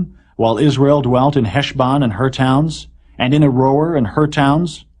against them, while Israel dwelt in Heshbon and her towns, and in Aroer and her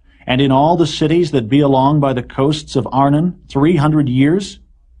towns, and in all the cities that be along by the coasts of Arnon 300 years?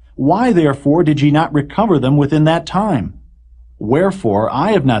 Why therefore did ye not recover them within that time? Wherefore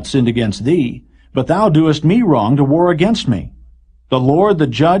I have not sinned against thee, but thou doest me wrong to war against me. The Lord the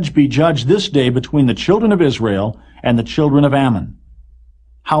judge be judge this day between the children of Israel and the children of Ammon.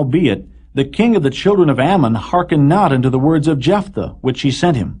 Howbeit, the king of the children of Ammon hearkened not unto the words of Jephthah, which he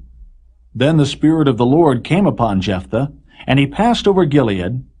sent him. Then the Spirit of the Lord came upon Jephthah, and he passed over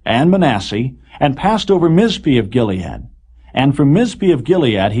Gilead, and Manasseh, and passed over Mizpeh of Gilead. And from Mizpeh of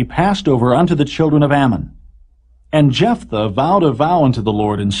Gilead he passed over unto the children of Ammon. And Jephthah vowed a vow unto the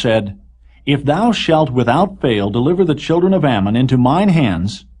Lord, and said, If thou shalt without fail deliver the children of Ammon into mine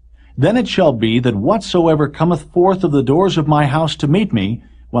hands, then it shall be that whatsoever cometh forth of the doors of my house to meet me,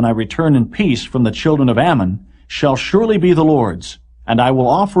 when I return in peace from the children of Ammon, shall surely be the Lord's, and I will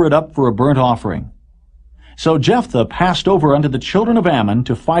offer it up for a burnt offering. So Jephthah passed over unto the children of Ammon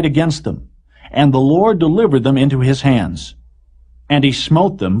to fight against them, and the Lord delivered them into his hands. And he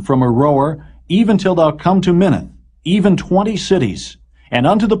smote them from Aroer even till thou come to Minnith, even 20 cities, and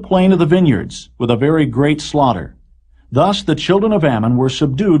unto the plain of the vineyards, with a very great slaughter. Thus the children of Ammon were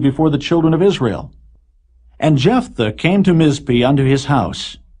subdued before the children of Israel. And Jephthah came to Mizpeh unto his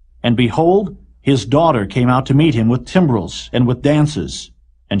house, and behold, his daughter came out to meet him with timbrels and with dances,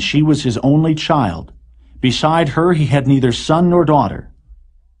 and she was his only child. Beside her he had neither son nor daughter.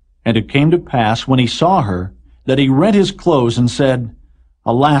 And it came to pass, when he saw her, that he rent his clothes and said,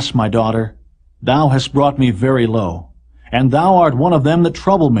 Alas, my daughter, thou hast brought me very low, and thou art one of them that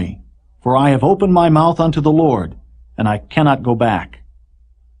trouble me, for I have opened my mouth unto the Lord, and I cannot go back.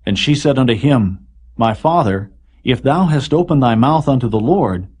 And she said unto him, My father, if thou hast opened thy mouth unto the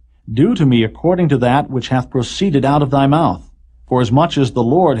Lord, do to me according to that which hath proceeded out of thy mouth, forasmuch as the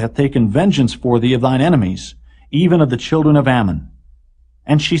Lord hath taken vengeance for thee of thine enemies, even of the children of Ammon.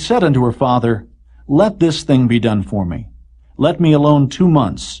 And she said unto her father, Let this thing be done for me. Let me alone 2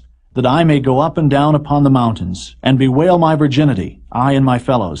 months, that I may go up and down upon the mountains, and bewail my virginity, I and my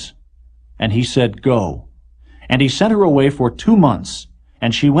fellows. And he said, Go. And he sent her away for 2 months,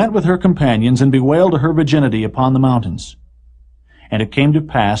 and she went with her companions and bewailed her virginity upon the mountains. And it came to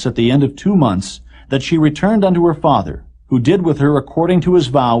pass at the end of 2 months that she returned unto her father, who did with her according to his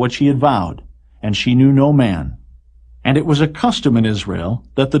vow which he had vowed, and she knew no man. And it was a custom in Israel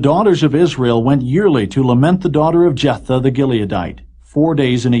that the daughters of Israel went yearly to lament the daughter of Jephthah the Gileadite, 4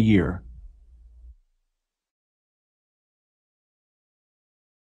 days in a year.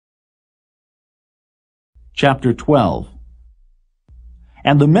 Chapter 12.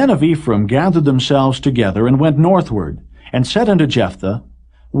 And the men of Ephraim gathered themselves together, and went northward, and said unto Jephthah,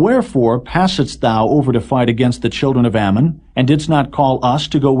 Wherefore passedst thou over to fight against the children of Ammon, and didst not call us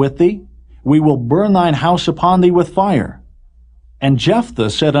to go with thee? We will burn thine house upon thee with fire. And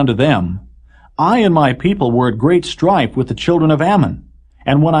Jephthah said unto them, I and my people were at great strife with the children of Ammon.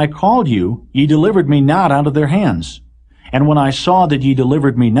 And when I called you, ye delivered me not out of their hands. And when I saw that ye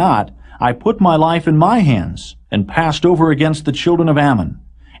delivered me not, I put my life in my hands, and passed over against the children of Ammon.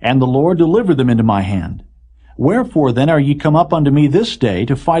 And the Lord delivered them into my hand. Wherefore then are ye come up unto me this day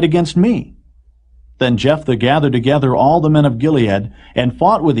to fight against me? Then Jephthah gathered together all the men of Gilead, and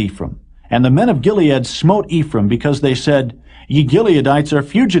fought with Ephraim. And the men of Gilead smote Ephraim, because they said, Ye Gileadites are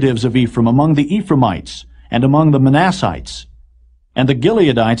fugitives of Ephraim among the Ephraimites, and among the Manassites. And the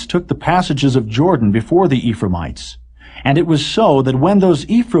Gileadites took the passages of Jordan before the Ephraimites. And it was so that when those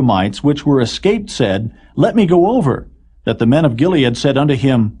Ephraimites which were escaped said, Let me go over, that the men of Gilead said unto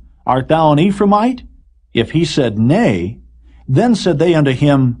him, Art thou an Ephraimite? If he said, Nay, then said they unto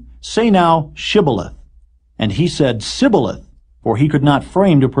him, Say now, Shibboleth. And he said, Sibboleth, for he could not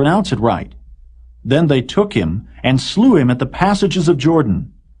frame to pronounce it right. Then they took him, and slew him at the passages of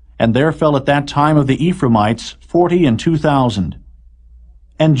Jordan. And there fell at that time of the Ephraimites 42,000.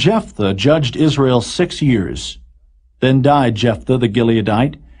 And Jephthah judged Israel 6 years. Then died Jephthah the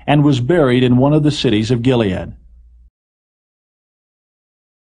Gileadite, and was buried in one of the cities of Gilead.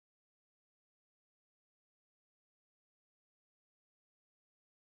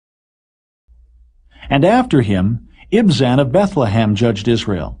 And after him Ibzan of Bethlehem judged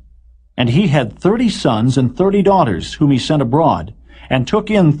Israel. And he had 30 sons and 30 daughters, whom he sent abroad, and took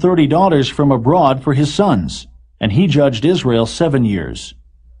in 30 daughters from abroad for his sons. And he judged Israel 7 years.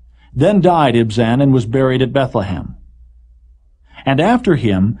 Then died Ibzan, and was buried at Bethlehem. And after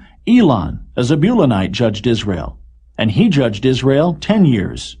him Elon, a Zebulunite, judged Israel. And he judged Israel 10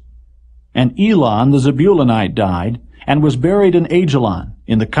 years. And Elon the Zebulunite died, and was buried in Ajalon,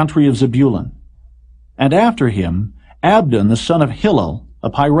 in the country of Zebulun. And after him Abdon the son of Hillel, a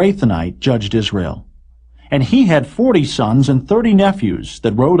Pirathonite, judged Israel. And he had 40 sons and 30 nephews,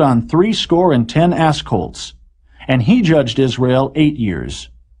 that rode on 70 ass colts. And he judged Israel 8 years.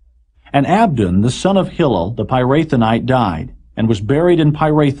 And Abdon the son of Hillel, the Pirathonite, died, and was buried in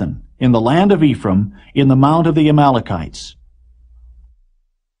Pirathon, in the land of Ephraim, in the mount of the Amalekites.